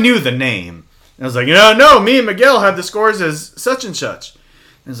right. I knew the name. And I was like, no, me and Miguel had the scores as such and such.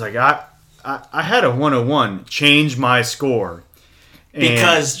 And it's like, I had a 101. Change my score.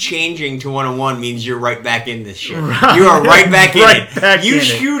 Because changing to 101 means you're right back in this shit. Right. You are right back in it. You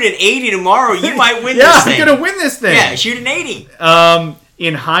shoot an 80 tomorrow, you might win this thing. Yeah, I'm going to win this thing. Yeah, shoot an 80.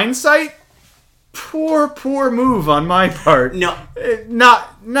 In hindsight, poor move on my part. No.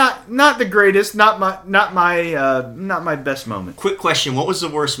 Not the greatest, not my best moment. Quick question, what was the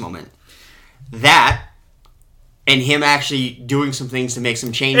worst moment? That and him actually doing some things to make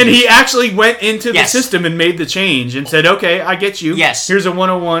some changes. And he actually went into the system and made the change and said, okay, I get you. Yes. Here's a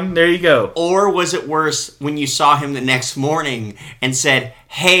 101. There you go. Or was it worse when you saw him the next morning and said,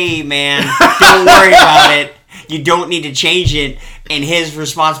 hey, man, don't worry about it. You don't need to change it. And his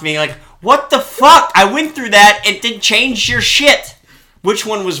response being like, what the fuck? I went through that and didn't change your shit. Which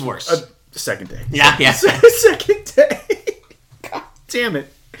one was worse? The second day. Yeah. Second day. God damn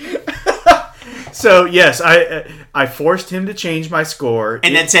it. So yes, I forced him to change my score,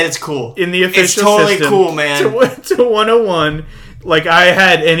 and then said it's cool in the official system. It's totally cool, man. To 101, like I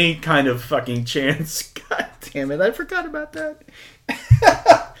had any kind of fucking chance. God damn it, I forgot about that.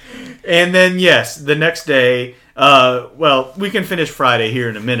 And then yes, the next day, well, we can finish Friday here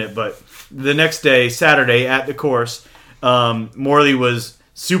in a minute, but the next day, Saturday at the course, Morley was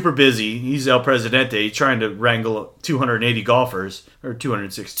super busy. He's El Presidente, trying to wrangle 280 golfers or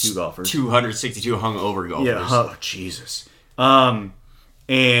 262 golfers. 262 hungover golfers. Yeah. Oh Jesus.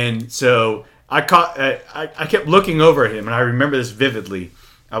 And so I kept looking over at him, and I remember this vividly.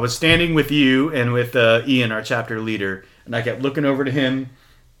 I was standing with you and with Ian, our chapter leader, and I kept looking over to him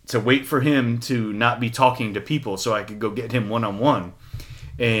to wait for him to not be talking to people, so I could go get him one-on-one.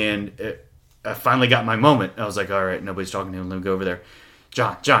 And I finally got my moment. I was like, all right, nobody's talking to him. Let me go over there.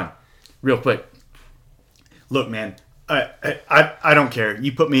 John, real quick. Look, man, I don't care.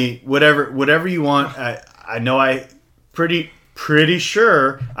 You put me whatever you want. I know I pretty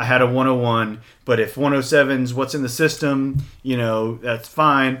sure I had a 101, but if 107's what's in the system, that's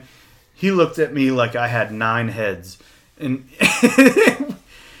fine. He looked at me like I had 9 heads, and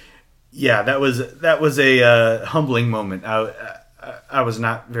yeah, that was a humbling moment. I was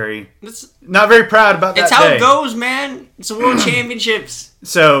not very proud about that. It's how it goes, man. It's the World Championships.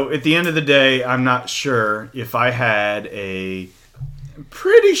 So at the end of the day, I'm not sure if I had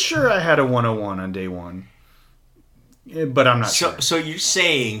pretty sure I had a 101 on day one, but I'm not sure. So you're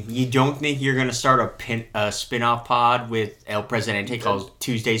saying you don't think you're going to start a spin-off pod with El Presidente called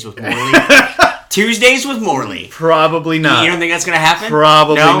Tuesdays with Morley? Tuesdays with Morley. Probably not. You don't think that's going to happen?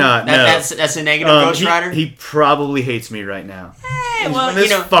 Probably not. No. That's a negative Ghost Rider? He probably hates me right now. Well,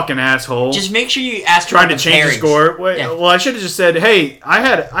 this fucking asshole. Just make sure you ask trying to change the score. Yeah. Well, I should have just said, hey, I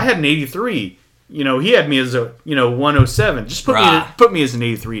had an 83. He had me as a 107. Just put me as an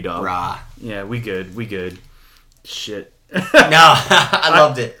 83, dog. Rah. Yeah, we good. Shit. No, I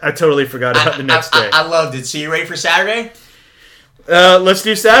loved it. I totally forgot about the next day. I loved it. So you ready for Saturday? Let's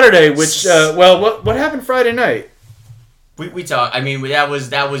do Saturday. Which what happened Friday night? We talked. I mean, that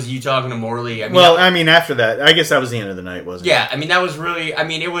was you talking to Morley. After that, I guess that was the end of the night, wasn't it? Yeah, I mean, that was really. I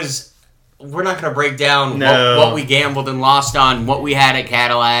mean, it was. We're not going to break down what we gambled and lost on, what we had at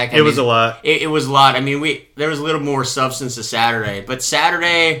Cadillac. It was a lot. It was a lot. I mean, there was a little more substance to Saturday, but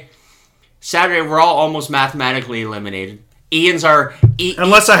Saturday, we're all almost mathematically eliminated.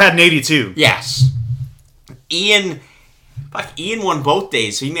 Unless I had an 82. Yes, Ian won both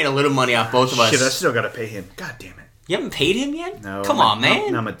days, so he made a little money off both of us. Shit, I still got to pay him. God damn it. You haven't paid him yet? No. Come on,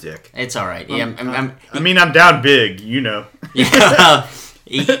 man. I'm a dick. It's all right. I'm down big, Yeah.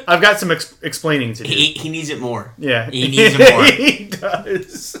 I've got some explaining to do. He needs it more. Yeah. He needs it more. He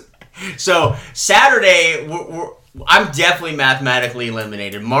does. So, Saturday, I'm definitely mathematically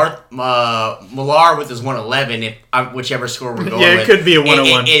eliminated. Millar with his 111, whichever score we're going with. It could be a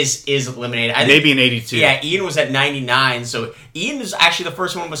 101. Is eliminated. Maybe an 82. Yeah, Ian was at 99, so Ian was actually the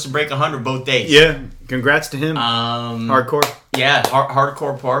first one of us to break 100 both days. Yeah, congrats to him. Hardcore. Yeah,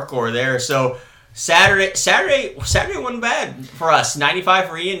 hardcore parkour there. So, Saturday wasn't bad for us. 95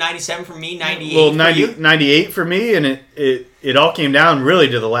 for Ian, 97 for me, 98 well, for you. 98 for me, and it all came down really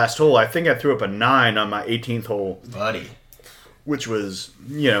to the last hole. I think I threw up a 9 on my 18th hole. Buddy. Which was,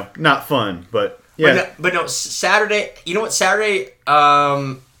 not fun, but yeah. But no, Saturday, you know what, Saturday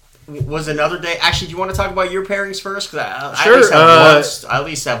was another day. Actually, do you want to talk about your pairings first? Because I at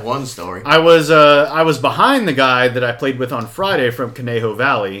least have one story. I was behind the guy that I played with on Friday from Conejo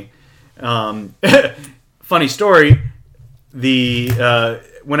Valley. Funny story.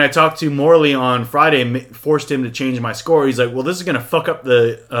 When I talked to Morley on Friday, forced him to change my score. He's like, "Well, this is gonna fuck up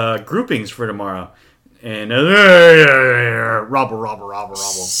the groupings for tomorrow." And robble.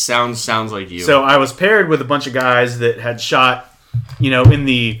 Sounds like you. So I was paired with a bunch of guys that had shot, in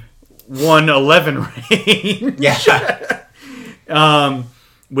the 111 range. Yeah.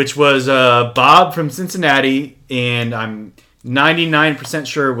 Which was Bob from Cincinnati, and I'm 99%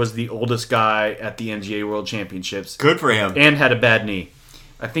 sure was the oldest guy at the NGA World Championships. Good for him. And had a bad knee.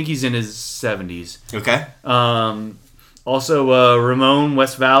 I think he's in his 70s. Okay. Also, Ramon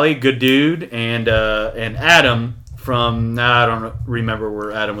West Valley, good dude, and Adam from, I don't remember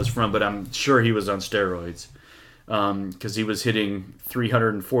where Adam was from, but I'm sure he was on steroids because he was hitting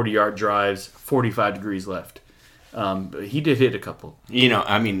 340-yard drives, 45 degrees left. But he did hit a couple.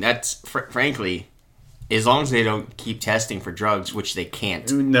 That's, frankly, as long as they don't keep testing for drugs, which they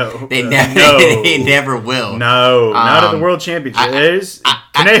can't. No. They never will. No, not at the World Championship.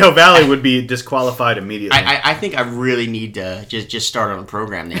 Conejo Valley would be disqualified immediately. I think I really need to just start on a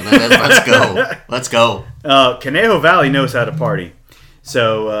program there. Let's go. Let's go. Conejo Valley knows how to party.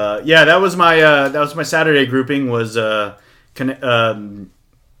 So, that was my Saturday grouping was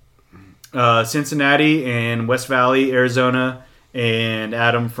Cincinnati and West Valley, Arizona, and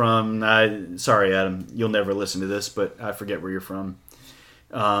Adam from... sorry, Adam, you'll never listen to this, but I forget where you're from.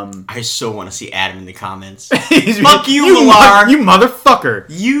 I so want to see Adam in the comments. Fuck you, Millar. You motherfucker.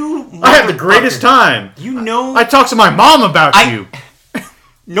 I had the greatest time. I talked to my mom about you.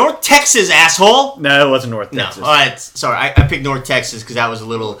 North Texas, asshole. No, it wasn't North Texas. No, sorry. I picked North Texas because that was a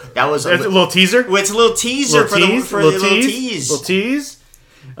little... That's a little teaser? Well, it's a little teaser for the little tease. Little tease.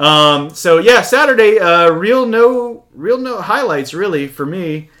 So yeah, Saturday, real no highlights really for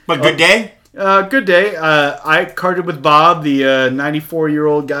me. But good day? Good day. I carded with Bob, the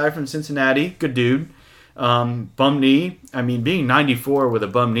 94-year-old guy from Cincinnati. Good dude. Bum knee. I mean, being 94 with a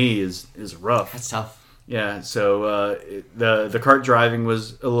bum knee is rough. That's tough. Yeah, so the kart driving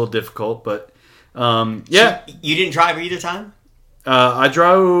was a little difficult, but yeah. So you didn't drive either time? I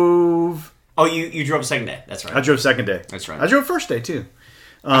drove... Oh, you drove second day. That's right. I drove second day. That's right. I drove first day, too.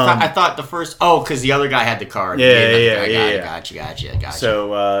 I thought the first... Oh, because the other guy had the card. Yeah. Gotcha.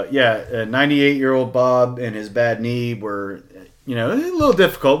 So, a 98-year-old Bob and his bad knee were, a little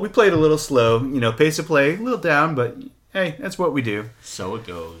difficult. We played a little slow. Pace of play, a little down, but hey, that's what we do. So it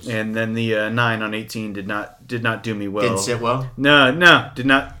goes. And then the 9 on 18 did not do me well. Didn't sit well? No, did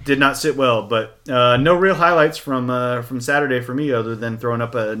not sit well. But no real highlights from Saturday for me other than throwing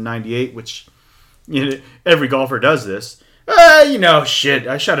up a 98, which every golfer does this. Shit.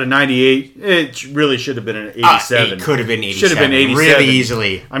 I shot a 98. It really should have been an 87. It could have been 87. Should have been 87. Really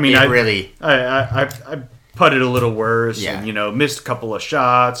easily. I mean, I putted a little worse and, missed a couple of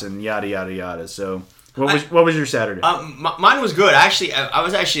shots and yada, yada, yada. So, what was your Saturday? Mine was good. Actually, I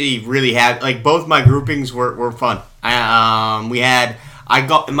was actually really happy. Like, both my groupings were fun. My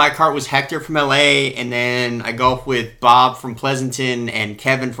cart was Hector from LA, and then I golfed with Bob from Pleasanton and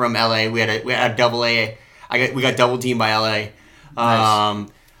Kevin from LA. We had a double A. We got double teamed by LA. Nice.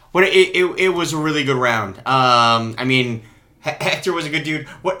 But it was a really good round. I mean, Hector was a good dude.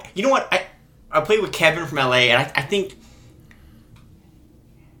 You know what? I played with Kevin from LA, and I think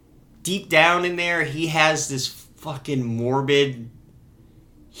deep down in there, he has this fucking morbid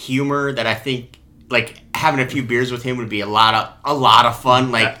humor that I think, like, having a few beers with him would be a lot of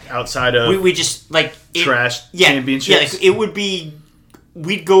fun. Like, outside of we just like trash championships. Yeah, like, it would be.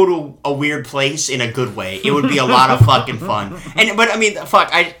 We'd go to a weird place in a good way. It would be a lot of fucking fun. But I mean, fuck,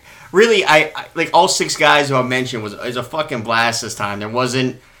 I like all 6 guys who I mentioned was a fucking blast this time. There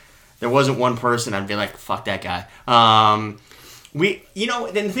wasn't one person I'd be like, fuck that guy. Then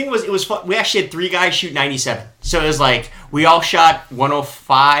the thing was, it was fun. We actually had 3 guys shoot 97. So it was like, we all shot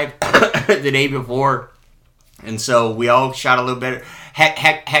 105 the day before. And so we all shot a little better.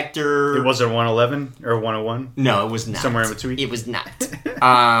 Hector... It was a 111 or 101? No, it was not. Somewhere in between? It was not.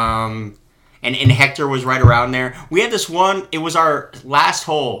 And Hector was right around there. We had this one, it was our last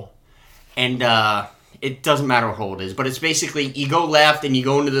hole. And it doesn't matter what hole it is, but it's basically, you go left and you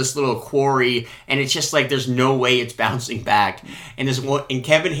go into this little quarry, and it's just like there's no way it's bouncing back. And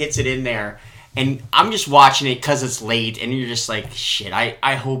Kevin hits it in there. And I'm just watching it because it's late, and you're just like, shit,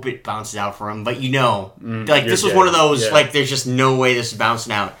 I hope it bounces out for him. But this was one of those, like, there's just no way this is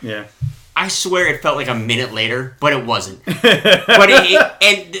bouncing out. Yeah. I swear it felt like a minute later, but it wasn't.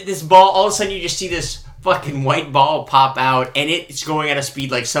 And this ball, all of a sudden you just see this fucking white ball pop out, and it's going at a speed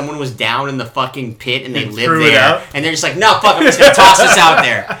like someone was down in the fucking pit and they live there. And they're just like, no, fuck, I'm just going to toss this out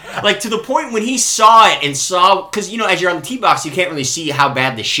there. Like, to the point when he saw it and because, as you're on the tee box, you can't really see how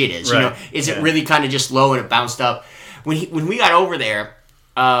bad the shit is. Right. Is it really kind of just low and it bounced up? When we got over there,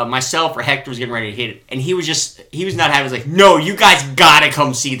 myself or Hector was getting ready to hit it, and he was not happy. He was like, no, you guys gotta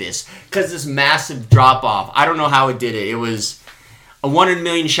come see this. Because this massive drop off, I don't know how it did it. It was a 1 in a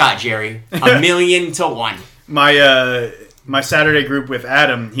million shot, Jerry. 1,000,000 to 1. My Saturday group with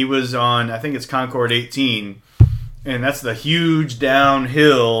Adam, he was on, I think it's Concord 18, and that's the huge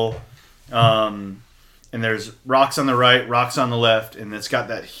downhill, and there's rocks on the right, rocks on the left, and it's got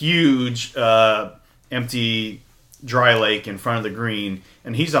that huge empty dry lake in front of the green,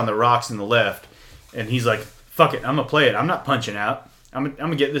 and he's on the rocks in the left, and he's like, fuck it, I'm going to play it. I'm not punching out. I'm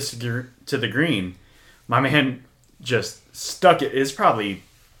going to get this to the green. My man just stuck it.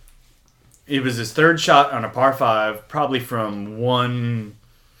 It was his third shot on a par 5, probably from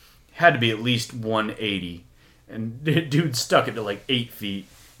had to be at least 180. And dude stuck it to like 8 feet.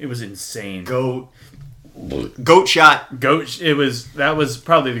 It was insane. Goat shot. That was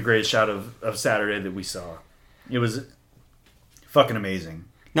probably the greatest shot of Saturday that we saw. It was fucking amazing.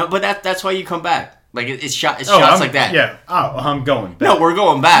 No, but that's why you come back. Like, it's shots like that. Yeah. Oh, I'm going back. No, we're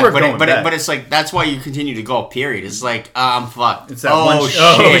going back. Back. But it's like, that's why you continue to go, period. It's like, I'm fucked. It's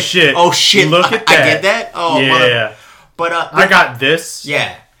that shit. Oh, shit. Look at that. I get that? Oh, yeah. But I got this.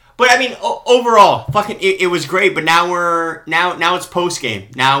 Yeah. But I mean, overall, fucking, it was great. But now now it's post game.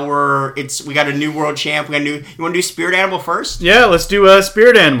 Now we got a new world champ. You want to do spirit animal first? Yeah, let's do a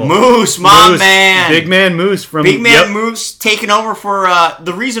spirit animal. Moose, man, Big Man Moose Moose taking over for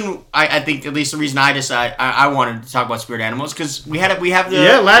the reason I think at least the reason I wanted to talk about spirit animals because we have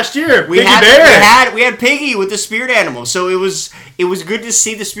the last year we had Piggy with the spirit animal, so it was good to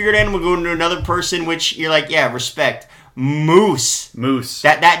see the spirit animal go into another person, which you're like, yeah, respect. Moose.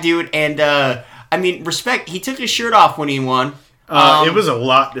 That dude, and I mean, respect. He took his shirt off when he won. It was a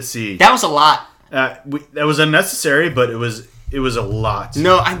lot to see. That was a lot. That was unnecessary, but it was a lot.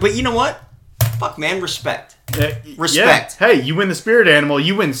 No, but you know what? Fuck, man, respect. Respect. Yeah. Hey, you win the spirit animal,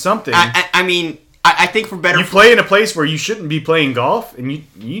 you win something. I mean, I think for better. You play in a place where you shouldn't be playing golf, and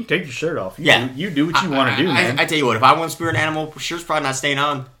you take your shirt off. You do what you want to do, man. I tell you what, if I won spirit animal, shirt's probably not staying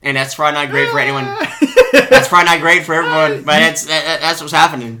on, and that's probably not great for anyone. That's probably not great for everyone, but that's what's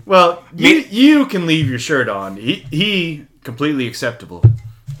happening. Well, you can leave your shirt on. He completely acceptable.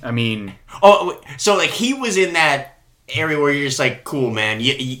 I mean, so like he was in that area where you're just like, cool, man.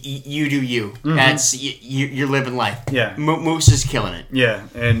 You do you. Mm-hmm. That's you're living life. Yeah, Moose is killing it. Yeah,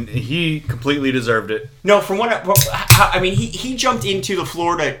 and he completely deserved it. No, from what I mean, he jumped into the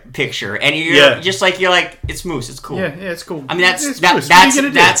Florida picture, and you're like, it's Moose. It's cool. Yeah, it's cool. I mean,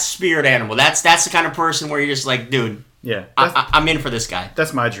 that's spirit animal. That's the kind of person where you're just like, dude. Yeah, I'm in for this guy.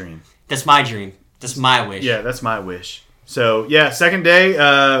 That's my dream. That's my dream. That's my wish. Yeah, that's my wish. So yeah, second day.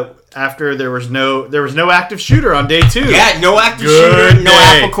 After there was no active shooter on day 2. Yeah, no active shooter, no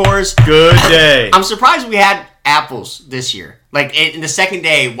apple cores. Good day. I'm surprised we had apples this year. Like in the second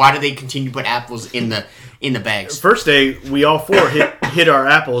day, why do they continue to put apples in the bags? First day, we all 4 hit our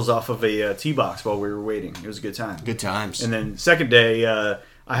apples off of a tee box while we were waiting. It was a good time. Good times. And then second day, I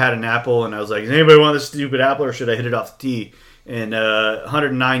had an apple and I was like, does anybody want this stupid apple or should I hit it off the tee? And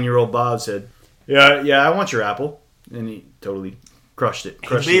 109-year-old Bob said, yeah, I want your apple. And he totally crushed it.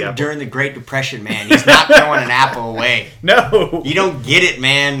 He lived during the Great Depression, man. He's not throwing an apple away. No, you don't get it,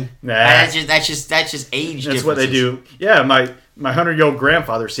 man. Nah. That's just age. That's what they do. Yeah, my 100-year-old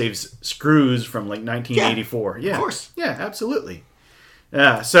grandfather saves screws from like 1984. Yeah, of course. Yeah, absolutely.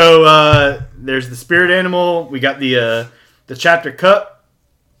 Yeah. So there's the spirit animal. We got the chapter cup.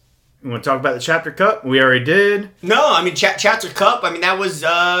 You want to talk about the chapter cup? We already did. No, I mean chapter cup. I mean that was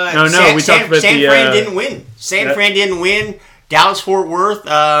we talked about San Fran didn't win. San Fran didn't win. Dallas Fort Worth.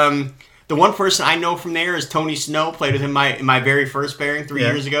 The The one person I know from there is Tony Snow. Played with him in my very first pairing 3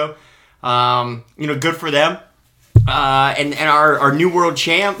 years ago. Good for them. And our new world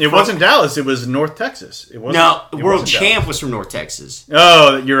champ. It wasn't Dallas. It was North Texas. It wasn't. World champ was from North Texas.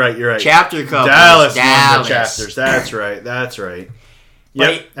 Oh, you're right. Chapter Cup. Dallas. Won the chapters. That's right.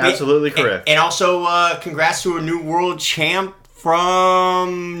 Yep, absolutely correct. And also, congrats to a new world champ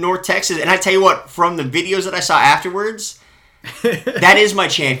from North Texas. And I tell you what, from the videos that I saw afterwards, that is my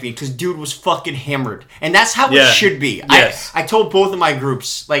champion because dude was fucking hammered, and that's how it should be. Yes. I told both of my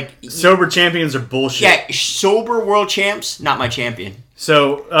groups sober champions are bullshit. Yeah, sober world champs, not my champion.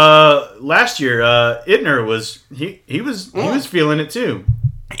 So last year, Ittner was he was feeling it too.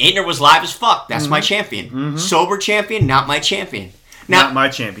 Ittner was live as fuck. That's my champion. Mm-hmm. Sober champion, not my champion. Now, not my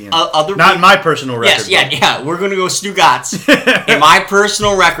champion. Not in my personal record. Yes, yeah. We're gonna go Stugatz in my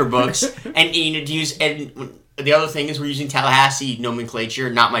personal record books, and to use and. The other thing is we're using Tallahassee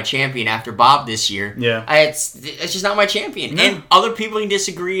nomenclature, not my champion after Bob this year. Yeah. It's just not my champion. No. And other people can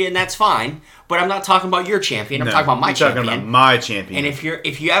disagree, and that's fine. But I'm not talking about your champion. I'm talking about my champion. Talking about my champion. And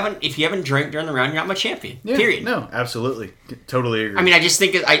if you haven't drank during the round, you're not my champion. Yeah, period. No, absolutely. Totally agree. I mean, I just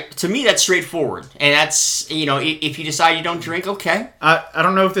think to me that's straightforward. And that's, if you decide you don't drink, okay. I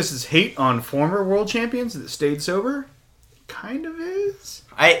don't know if this is hate on former world champions that stayed sober. Kind of is.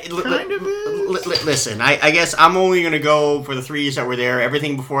 Listen, I guess I'm only going to go for the 3 years that were there.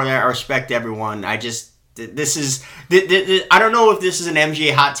 Everything before that, I respect everyone. I just, this is, I don't know if this is an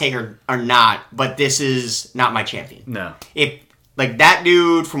MGA hot take or not, but this is not my champion. No. If, that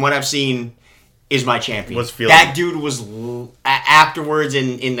dude, from what I've seen, is my champion. That dude was, afterwards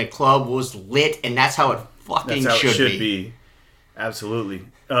in the club, was lit, and that's how it fucking should be. Absolutely.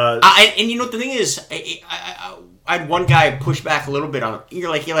 And you know what the thing is? I had one guy push back a little bit on it. You're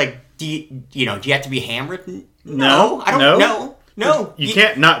like, do you have to be hammered? No, I don't know. No. You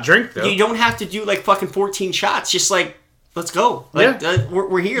can't not drink, though. You don't have to do, fucking 14 shots. Just, let's go.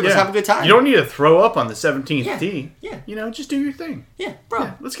 We're here. Let's have a good time. You don't need to throw up on the 17th tee. Yeah. Just do your thing. Yeah, bro.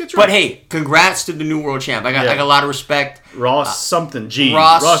 Yeah, let's get drunk. But, hey, congrats to the new world champ. I got a lot of respect. Ross something G.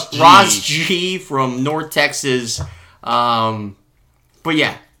 Ross G from North Texas. But,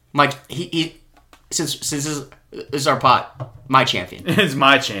 yeah, Mike, since this is our pot, my champion. It's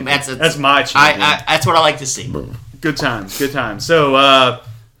my champion. That's my champion. That's what I like to see. Good times. So, I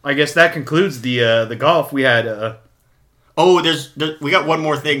guess that concludes the golf. We had. We got one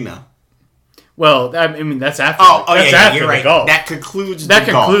more thing though. Well, I mean that's after. That's after you're right. Golf. That concludes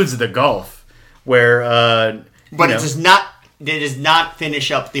the golf, where. But it does not. It does not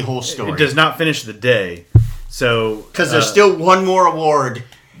finish up the whole story. It does not finish the day. So because there's still one more award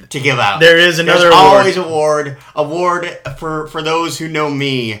to give out. There is another There's always award for those who know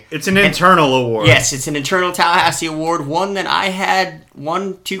me. It's an internal award. Yes, it's an internal Tallahassee award, one that I had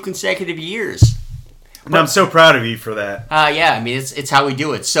won 2 consecutive years. And I'm so proud of you for that. Yeah, I mean it's how we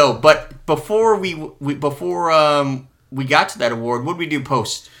do it. So, but before we got to that award, what did we do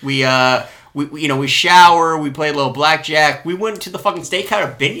post? We shower, we played a little blackjack. We went to the fucking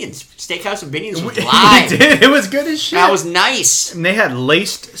Steakhouse of Binions. Steakhouse of Binions was live. We did. It was good as shit. That was nice. And they had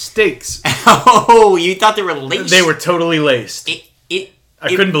laced steaks. Oh, you thought they were laced? They were totally laced. I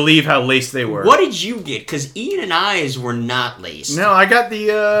couldn't believe how laced they were. What did you get? Because Ian and I's were not laced. No, I got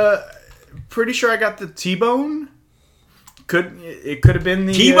the... pretty sure I got the T-bone. It could have been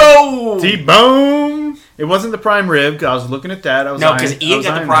the... T-bone! T-bone! It wasn't the prime rib, because I was looking at that. No, because Ian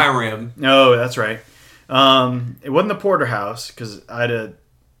got the prime rib. No, that's right. It wasn't the porterhouse, because I'd have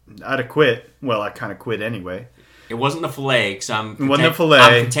quit. Well, I kind of quit anyway. It wasn't the filet, because I'm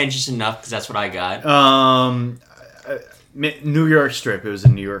pretentious enough, because that's what I got. New York Strip. It was a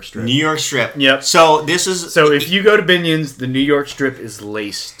New York Strip. New York Strip. Yep. So this is... So if you go to Binion's, the New York Strip is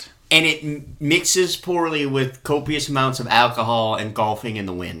laced. And it mixes poorly with copious amounts of alcohol and golfing in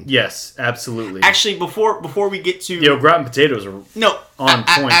the wind. Yes, absolutely. Actually, before we get to... Yo, gratin potatoes are on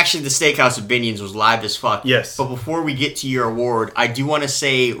point. Actually, the Steakhouse of Binions was live as fuck. Yes. But before we get to your award, I do want to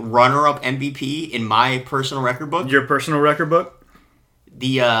say runner-up MVP in my personal record book. Your personal record book?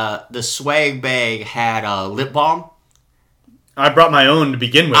 The swag bag had a lip balm. I brought my own to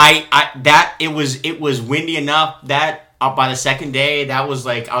begin with. It was windy enough that... by the second day, that was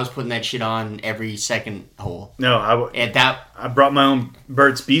like I was putting that shit on every second hole. No, I brought my own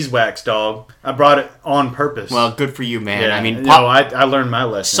Burt's Beeswax, dog. I brought it on purpose. Well, good for you, man. Yeah, I mean, I learned my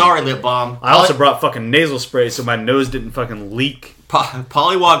lesson. Sorry, lip balm. I also brought fucking nasal spray so my nose didn't fucking leak.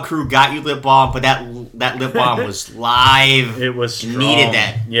 Pollywog crew got you lip balm, but that lip balm was live. It was strong. Needed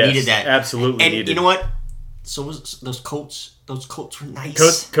that. Yes, needed that. Absolutely and needed. You know what? So was those coats. Those coats were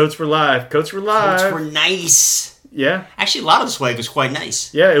nice. Coats were live. Coats were live. Coats were nice. Yeah. Actually, a lot of the swag was quite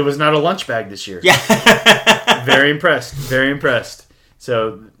nice. Yeah, it was not a lunch bag this year. Yeah. Very impressed. Very impressed.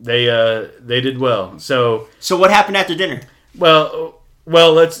 So they did well. So what happened after dinner? well,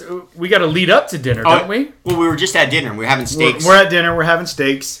 we got to lead up to dinner, don't we? Well, we were just at dinner. We were having steaks. We're at dinner. We're having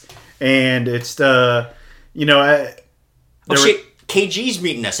steaks, and it's KG's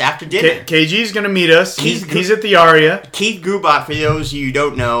meeting us after dinner. KG's going to meet us. He's at the Aria. Keith Grubot, for those of you who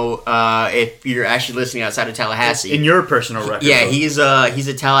don't know, if you're actually listening outside of Tallahassee. In your personal record. Yeah, he's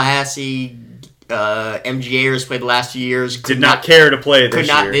a Tallahassee MGA played the last few years. Did not care to play this year. Could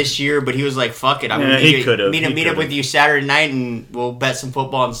not this year, but he was like, fuck it. I'm going to meet up with you Saturday night, and we'll bet some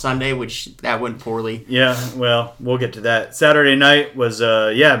football on Sunday, which that went poorly. Yeah, well, we'll get to that. Saturday night was,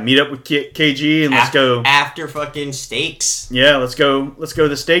 meet up with KG, and let's go. After fucking steaks. Yeah, let's go to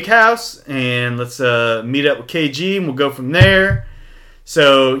the steakhouse, and let's meet up with KG, and we'll go from there.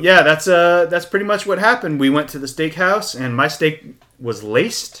 So, yeah, that's pretty much what happened. We went to the steakhouse, and my steak was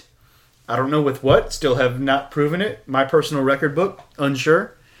laced. I don't know with what. Still have not proven it. My personal record book,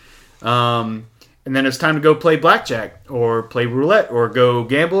 unsure. And then it's time to go play blackjack or play roulette or go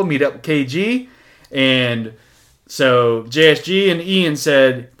gamble, meet up with KG. And so JSG and Ian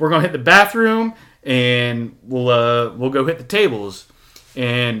said, we're going to hit the bathroom and we'll go hit the tables.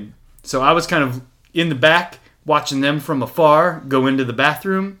 And so I was kind of in the back watching them from afar go into the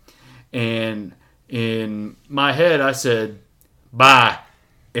bathroom. And in my head, I said, bye.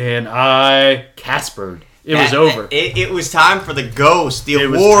 And I Caspered. It was over. It was time for the Ghost. It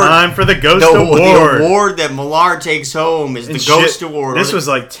was time for the Ghost Award. The award that Millard takes home is the Ghost Award. This was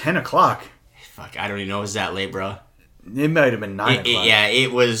like 10 o'clock. Fuck, I don't even know it was that late, bro. It might have been 9 o'clock. Yeah,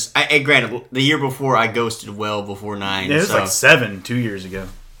 it was. Granted, the year before I ghosted well before 9. Yeah, it was like 7 2 years ago.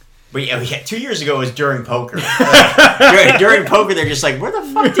 But yeah, 2 years ago was during poker. During poker, they're just like, where the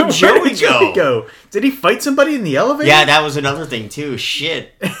fuck did Joey go? Did he fight somebody in the elevator? Yeah, that was another thing too.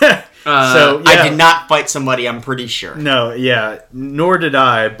 Shit. So yeah. I did not fight somebody, I'm pretty sure. No, yeah, nor did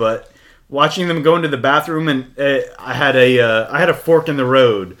I. But watching them go into the bathroom, and I had a fork in the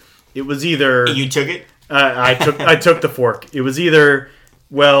road. It was either you took it. I took the fork. It was either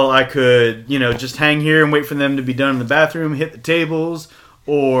I could just hang here and wait for them to be done in the bathroom, hit the tables.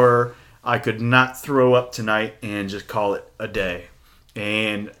 Or I could not throw up tonight and just call it a day.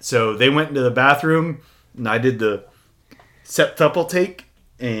 And so they went into the bathroom, and I did the septuple take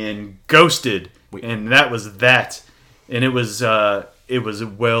and ghosted. And that was that. And it was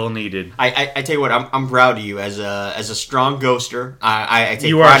well needed. I tell you what, I'm proud of you as a strong ghoster. I take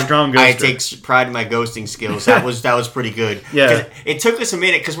you are a strong ghoster. I take pride in my ghosting skills. That was pretty good. Yeah. It took us a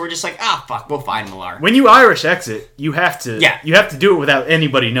minute because we're just like, fuck, we'll find Millar. When you Irish exit, you have to. Yeah. You have to do it without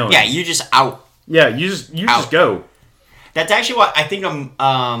anybody knowing. Yeah, you just out. Yeah, you just go. That's actually what I think.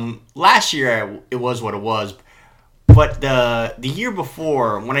 Last year it was what it was. But the year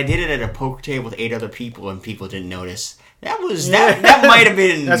before, when I did it at a poker table with 8 other people and people didn't notice, that might have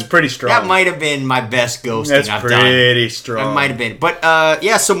been... That's pretty strong. That might have been my best ghosting I've done. That's pretty strong. That might have been. But,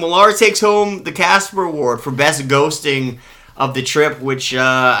 so Millar takes home the Casper Award for best ghosting of the trip, which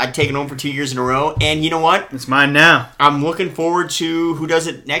I've taken home for 2 years in a row. And you know what? It's mine now. I'm looking forward to who does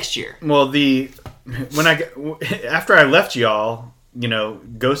it next year. Well, after I left y'all,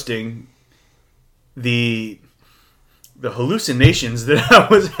 ghosting, the hallucinations that I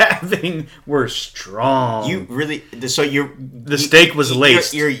was having were strong. You really... The steak was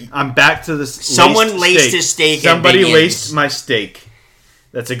laced. I'm back to the someone laced his steak. Somebody laced my steak.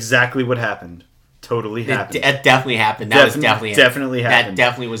 That's exactly what happened. Totally happened. It definitely happened. That was definitely happened. That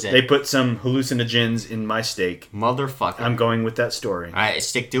definitely was it. They put some hallucinogens in my steak. Motherfucker. I'm going with that story. All right,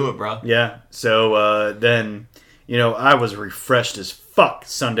 stick to it, bro. Yeah. So then, I was refreshed as fuck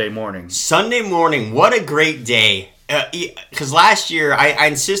Sunday morning. Sunday morning, what a great day. Because last year, I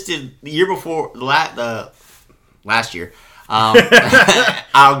insisted, the year before, last year,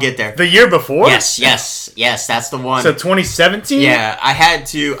 I'll get there. The year before? Yes, that's the one. So 2017? Yeah, I had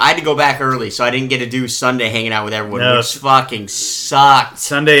to go back early, so I didn't get to do Sunday hanging out with everyone, which fucking sucked.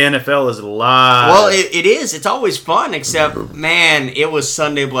 Sunday NFL is live. Well, it is. It's always fun, except, man, it was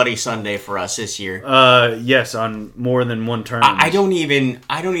Sunday Bloody Sunday for us this year. Yes, on more than one term. I don't even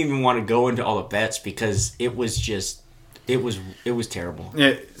want to go into all the bets because it was just, it was terrible.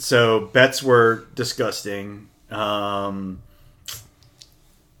 So bets were disgusting. There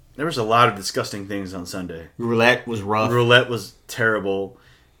was a lot of disgusting things on Sunday. Roulette was rough. Roulette was terrible.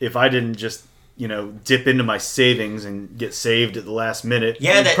 If I didn't just, dip into my savings and get saved at the last minute,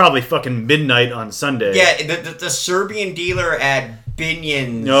 probably fucking midnight on Sunday. Yeah, the Serbian dealer at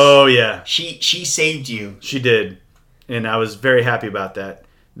Binion's. Oh, yeah. She saved you. She did. And I was very happy about that.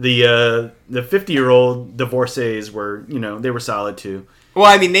 The 50-year-old divorcees were, they were solid too. Well,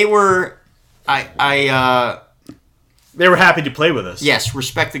 I mean, they were. They were happy to play with us. Yes,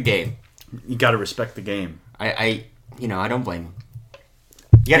 respect the game. You got to respect the game. I don't blame them.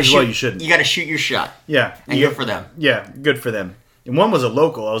 You gotta As shoot. well you shouldn't. You got to shoot your shot. Yeah, And good for them. Yeah, good for them. And one was a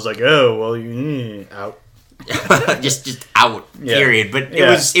local. I was like, oh well, out. just out. Yeah. Period. But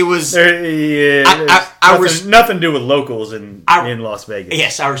Yeah. it was. Nothing to do with locals in Las Vegas.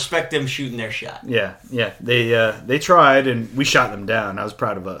 Yes, I respect them shooting their shot. Yeah. They tried and we shot them down. I was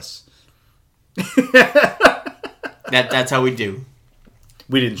proud of us. That's how we do.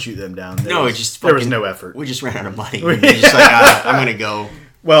 We didn't shoot them down. There was no effort. We just ran out of money. We were just like, I'm gonna go.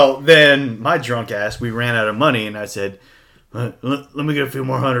 Well, then my drunk ass, we ran out of money, and I said, "Let me get a few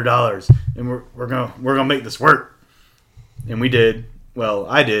more $100, and we're gonna make this work." And we did. Well,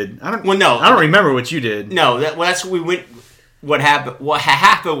 I did. I don't remember what you did. No, that's what we went. What happened? What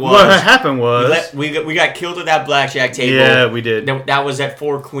happened was we got killed at that blackjack table. Yeah, we did. That was at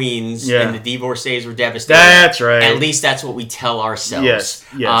Four Queens, and the divorcees were devastated. That's right. At least that's what we tell ourselves.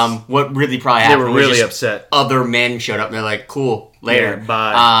 Yes. What really probably happened? They were really upset. Other men showed up. and They're like, "Cool, later,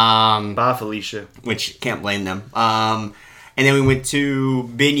 bye, bye, Felicia." Which can't blame them. And then we went to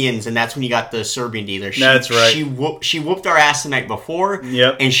Binion's, and that's when you got the Serbian dealer. That's right. She whooped our ass the night before,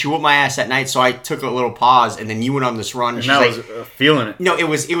 and she whooped my ass that night. So I took a little pause, and then you went on this run. And I was feeling it. No, it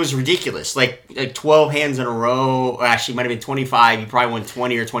was ridiculous. Like 12 hands in a row. Or actually, it might have been 25. You probably won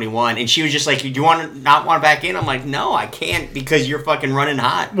 20 or 21. And she was just like, "Do you not want to back in?" I'm like, "No, I can't because you're fucking running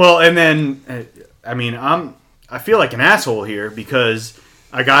hot." Well, and then I feel like an asshole here because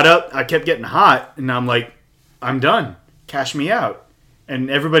I got up, I kept getting hot, and I'm like, "I'm done. Cash me out." And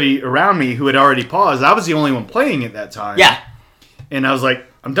everybody around me who had already paused, I was the only one playing at that time. Yeah. And I was like,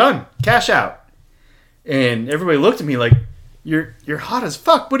 "I'm done. Cash out." And everybody looked at me like, You're hot as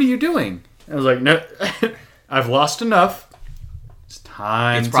fuck. What are you doing?" And I was like, "No, I've lost enough. It's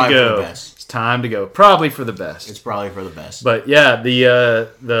time to go. For the best. It's time to go. Probably for the best." It's probably for the best. But yeah,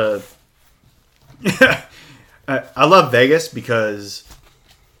 the I love Vegas because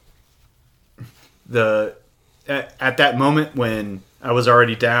at that moment when I was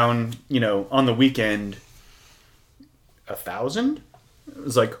already down, on the weekend, 1,000. It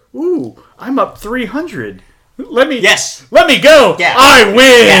was like, ooh, I'm up 300. Let me go. Yeah. I win.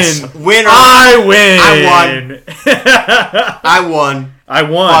 Yes. Winner. I win. I won. I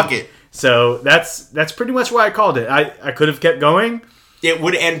won. Fuck it. So that's pretty much why I called it. I could have kept going. It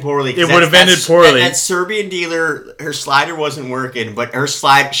would end poorly. It would have ended poorly. That Serbian dealer, her slider wasn't working, but her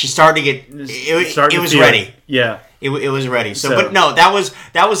slide, she started to get. It was ready. Yeah. It was ready. So, but no, that was.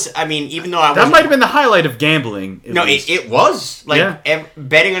 I mean, even though I was. That might have been the highlight of gambling. No, it was.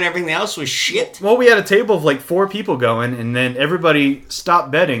 Betting on everything else was shit. Well, we had a table of like 4 people going, and then everybody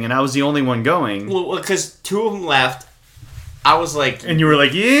stopped betting, and I was the only one going. Well, because 2 of them left. I was like. And you were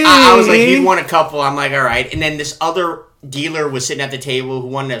like, yeah. I was like, you'd won a couple. I'm like, all right. And then this other dealer was sitting at the table who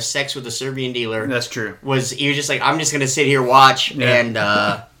wanted to have sex with the Serbian dealer. That's true. He was just like, I'm just going to sit here, watch, and...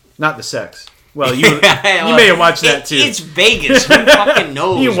 Not the sex. Well, you may have watched that too. It's Vegas. Who fucking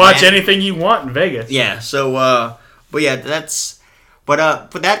knows? You can watch anything you want in Vegas. Yeah. So, but yeah, that's.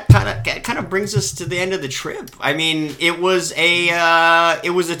 But that kind of brings us to the end of the trip. I mean, it was the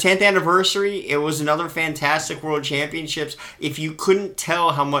 10th anniversary. It was another fantastic World Championships. If you couldn't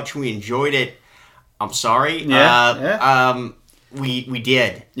tell how much we enjoyed it, I'm sorry. We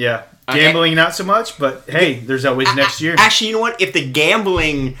did. Yeah. Gambling, not so much, but hey, there's always next year. Actually, you know what? If the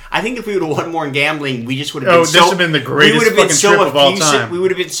gambling, I think if we would have won more in gambling, we just would have been this would have been the greatest fucking trip of all time. We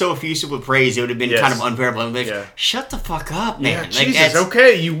would have been so effusive with praise. It would have been kind of unbearable. Like, shut the fuck up, man. Yeah, Jesus,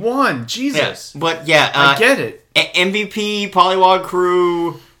 okay, you won. Jesus. Yeah. But yeah. I get it. MVP, Pollywog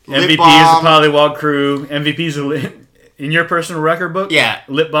Crew, MVP Lip is Balm. the Pollywog Crew. MVP's in your personal record book? Yeah.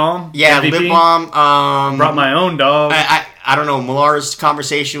 Lip Balm? Yeah, MVP? Lip Balm. Brought my own dog. I don't know. Millar's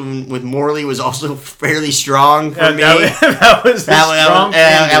conversation with Morley was also fairly strong for me. That was strong.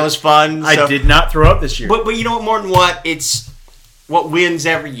 That was fun. I did not throw up this year. But you know what? More than what, it's what wins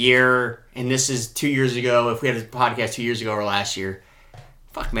every year. And this is 2 years ago. If we had a podcast 2 years ago or last year,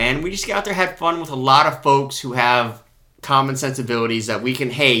 fuck man, we just got out there, had fun with a lot of folks who have common sensibilities that we can.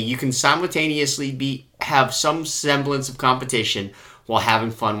 Hey, you can simultaneously have some semblance of competition while having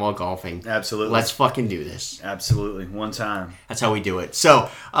fun while golfing. Absolutely. Let's fucking do this. Absolutely. One time. That's how we do it. So,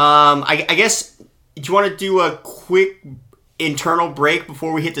 I guess, do you want to do a quick internal break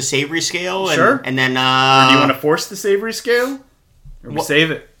before we hit the savory scale? Sure. And then... or do you want to force the savory scale? Or we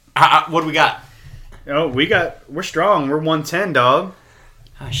save it? What do we got? Oh, we're strong. We're 110, dog.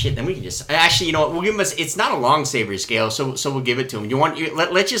 Oh shit! Then we can just actually, you know what? We'll give him. It's not a long savory scale, so we'll give it to him.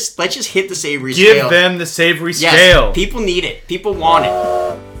 Let's just hit the savory scale. Give them the savory Yes, scale. people need it. People want it.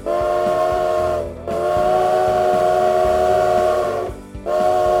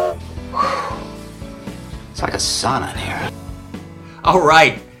 It's like a sauna in here. All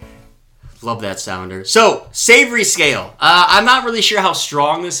right. Love that sounder. So, savory scale. I'm not really sure how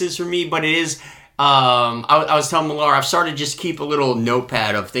strong this is for me, but it is. I was telling Millar, I've started to just keep a little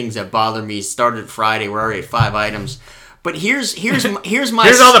notepad of things that bother me. Started Friday, we're already at 5 items. But here's my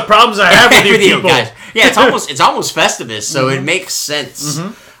Here's all the problems I have with you people. Guys. Yeah, it's almost Festivus, so it makes sense.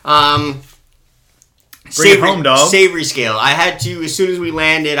 Bring it home, dog. Savory scale. I had to, as soon as we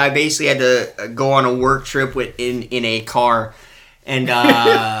landed, I basically had to go on a work trip in a car. And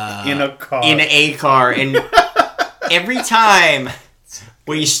in a car. And every time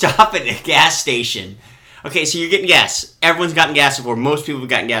when you stop at a gas station, okay, so you're getting gas. Everyone's gotten gas before. Most people have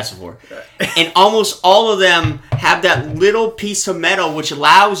gotten gas before. And almost all of them have that little piece of metal which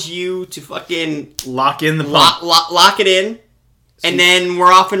allows you to fucking lock in the pump. Lock it in. And then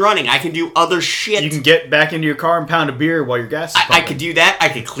we're off and running. I can do other shit. You can get back into your car and pound a beer while your gas is pumping. I could do that. I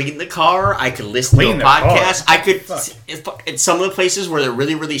could clean the car. I could listen to a podcast. I could, in some of the places where they're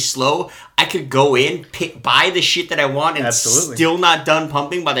really, really slow, I could go in, buy the shit that I want, and still not done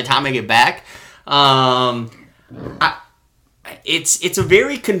pumping by the time I get back. It's a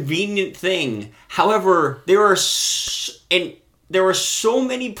very convenient thing. However, there are so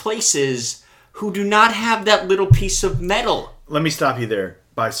many places who do not have that little piece of metal. Let me stop you there.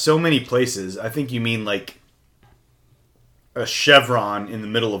 By so many places, I think you mean like a Chevron in the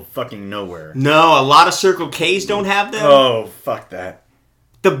middle of fucking nowhere. No, a lot of Circle K's don't have them. Oh, fuck that.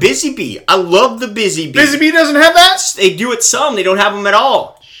 The Busy Bee. I love the Busy Bee. Busy Bee doesn't have that? They do it some. They don't have them at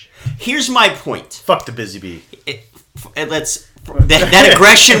all. Here's my point. Fuck the Busy Bee. That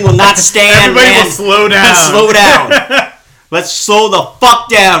aggression will not stand. Everybody will slow down. Let's slow down. Let's slow the fuck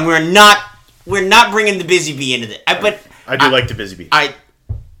down. We're not bringing the Busy Bee into it. But I do like the Busy Bee. The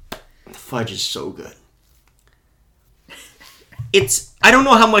fudge is so good. I don't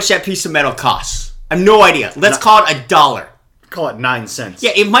know how much that piece of metal costs. I have no idea. Let's call it $1. Call it 9 cents.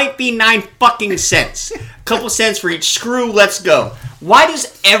 Yeah, it might be 9 fucking cents. A couple cents for each screw. Let's go. Why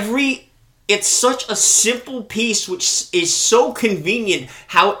does it's such a simple piece which is so convenient.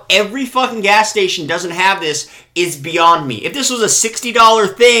 How every fucking gas station doesn't have this is beyond me. If this was a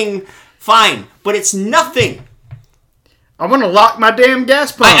 $60 thing, fine. But it's nothing. I want to lock my damn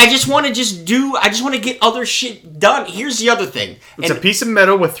gas pump. I just want to get other shit done. Here's the other thing. It's a piece of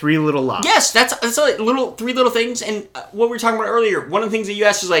metal with 3 little locks. Yes, that's a 3 little things. And what we were talking about earlier, one of the things that you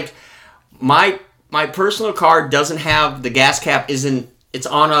asked is like, my personal car doesn't have the gas cap. It's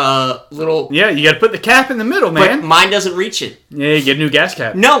on a little. Yeah, you got to put the cap in the middle, man. But mine doesn't reach it. Yeah, you get a new gas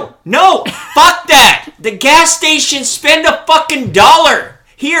cap. No, fuck that. The gas station, spend a fucking $1.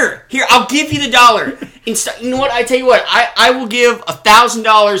 Here, I'll give you the $1. You know what? I tell you what, I will give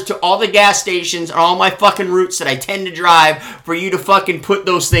 $1,000 to all the gas stations and all my fucking routes that I tend to drive for you to fucking put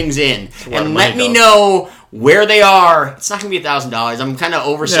those things in. And let me know where they are. It's not going to be $1,000. I'm kind of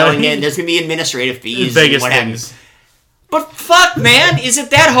overselling it. There's going to be administrative fees. Vegas things. But fuck, man, is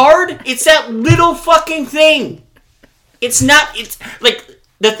it that hard? It's that little fucking thing. It's like,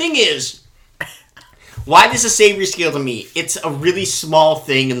 the thing is, why this is a savory scale to me? It's a really small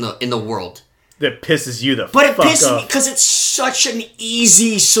thing in the world. That pisses you the fuck off. But it pisses me because it's such an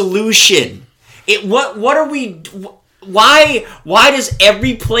easy solution. What are we? Why does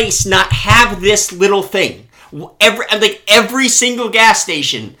every place not have this little thing? Every single gas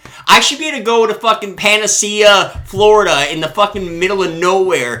station. I should be able to go to fucking Panacea, Florida, in the fucking middle of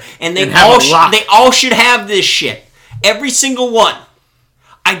nowhere, and they all should have this shit. Every single one.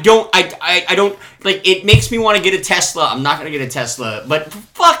 I don't, it makes me want to get a Tesla. I'm not going to get a Tesla, but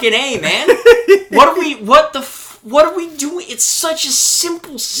fucking A, man. What are we doing? It's such a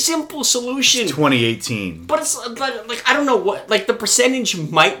simple solution. It's 2018. But it's like, I don't know what, like the percentage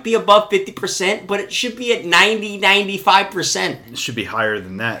might be above 50%, but it should be at 90-95%. It should be higher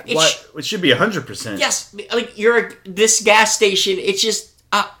than that. It should be 100%. Yes. Like this gas station, it's just,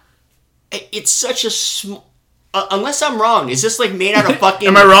 it's such a small, unless I'm wrong, is this like made out of fucking...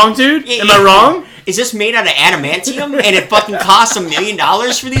 Am I wrong, dude? Am I wrong? Is this made out of adamantium and it fucking costs $1 million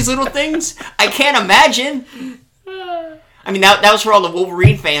for these little things? I can't imagine. I mean, that was for all the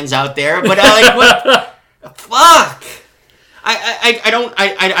Wolverine fans out there, but what? Fuck. I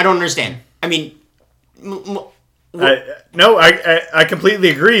don't understand. I mean... I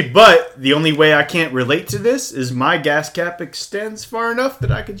completely agree, but the only way I can't relate to this is my gas cap extends far enough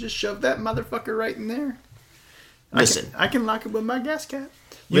that I could just shove that motherfucker right in there. Listen, I can lock it with my gas cap.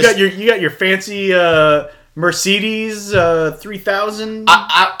 You got your fancy Mercedes 3000.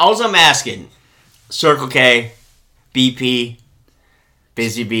 All I'm asking, Circle K, BP,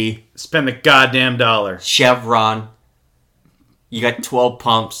 Busy Bee, spend the goddamn dollar. Chevron. You got 12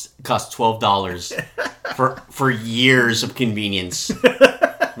 pumps. It costs $12 for years of convenience.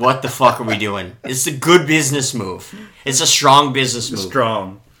 What the fuck are we doing? It's a good business move. It's a strong business move.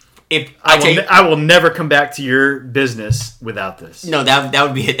 Strong. If I will never come back to your business without this. No,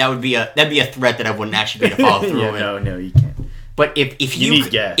 that'd be a threat that I wouldn't actually be able to follow through with. No, you can't. But if you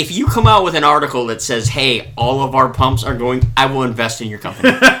need gas. If you come out with an article that says, "Hey, all of our pumps are going," I will invest in your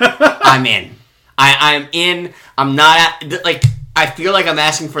company. I'm in. I'm in. I'm not like. I feel like I'm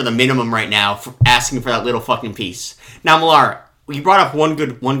asking for the minimum right now, for asking for that little fucking piece. Now, Millar, you brought up one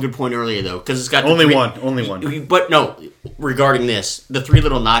good point earlier though, because it's got only one. But no, regarding this, the 3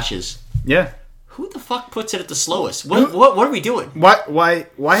 little notches. Yeah. Who the fuck puts it at the slowest? What are we doing? Why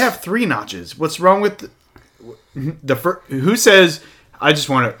have 3 notches? What's wrong with the first? Who says I just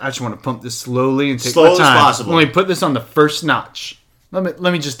want to pump this slowly and take my time? Slow as possible. Let me put this on the first notch. Let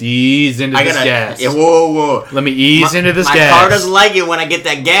me just ease into this gas. Yeah, whoa. Let me ease into this gas. My car doesn't like it when I get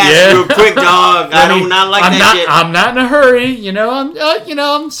that gas real quick, dog. I do not like that shit. I'm not in a hurry.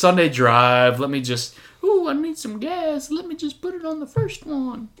 I'm Sunday drive. Let me just. Ooh, I need some gas. Let me just put it on the first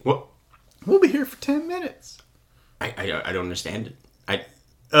one. What? We'll be here for 10 minutes. I don't understand it.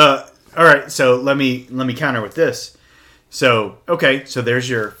 All right. So let me counter with this. So there's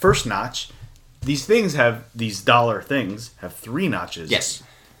your first notch. These dollar things have 3 notches. Yes.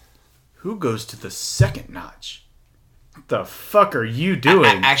 Who goes to the second notch? What the fuck are you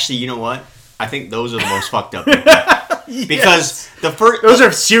doing? Actually, you know what? I think those are the most fucked up people. Because the first... Those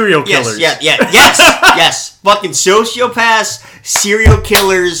are serial killers. Yes. Fucking sociopaths, serial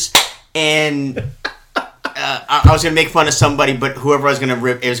killers, and... I was gonna make fun of somebody, but whoever I was gonna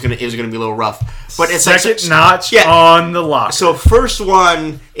rip, it was gonna be a little rough. But it's second notch on the lock. So first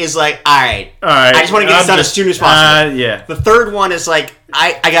one is like, all right. I just want to get this done as soon as possible. Yeah. The third one is like,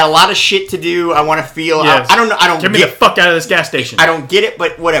 I got a lot of shit to do. I want to feel. Yes. I don't know. I don't get me the fuck out of this gas station. I don't get it,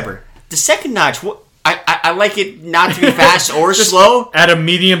 but whatever. The second notch, I like it not to be fast or slow. At a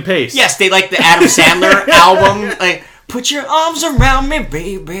medium pace. Yes, they like the Adam Sandler album. Like, put your arms around me,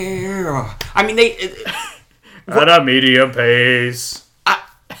 baby. I mean, they. At a medium pace.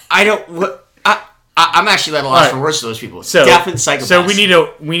 I'm actually at a loss for words to those people. So, definite psychopaths. So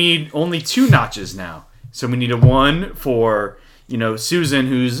we need only 2 notches now. So we need a one for Susan,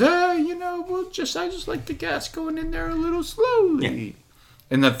 who's I just like the gas going in there a little slowly. Yeah.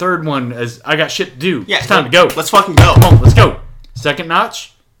 And the third one is I got shit to do. Yeah, it's time to go. Let's fucking go. Come on, let's go. Second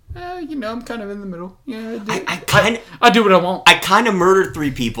notch. I'm kind of in the middle. Yeah, I do what I want. I kind of murdered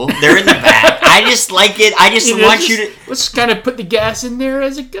 3 people. They're in the back. I just like it. I just want you to... Let's kind of put the gas in there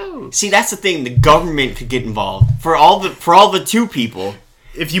as it goes. See, that's the thing. The government could get involved. For all the 2 people...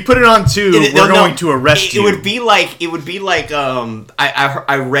 If you put it on 2, we're going to arrest you. It would be like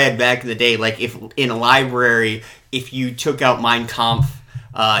I read back in the day, like if in a library, if you took out Mein Kampf,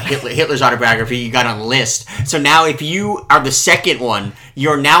 Hitler's autobiography, you got on a list. So now if you are the second one,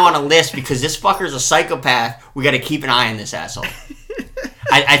 you're now on a list because this fucker's a psychopath. We got to keep an eye on this asshole.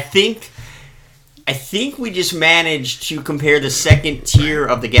 I think we just managed to compare the second tier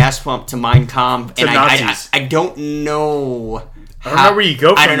of the gas pump to Mein Kampf, and I don't know. I don't know where you go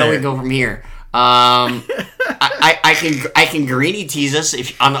from there. I don't know where you go from here. I can greenie tease us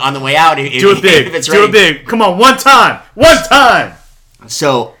on the way out. Do it big. If it's do it big. Come on, one time.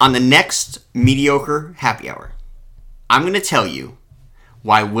 So on the next mediocre happy hour, I'm going to tell you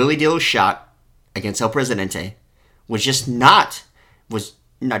why Willie Dill's shot against El Presidente was not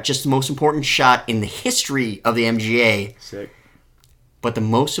just the most important shot in the history of the MGA, sick, but the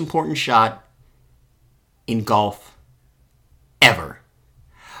most important shot in golf ever.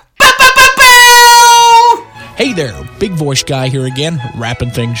 Hey there, Big Voice Guy here again,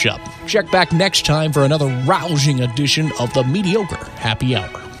 wrapping things up. Check back next time for another rousing edition of the Mediocre Happy Hour.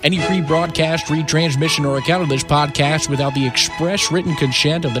 Any rebroadcast, retransmission, or account of this podcast without the express written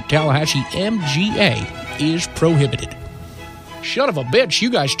consent of the Tallahassee MGA is prohibited. Son of a bitch, you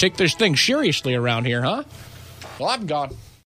guys take this thing seriously around here, huh? Well, I'm gone.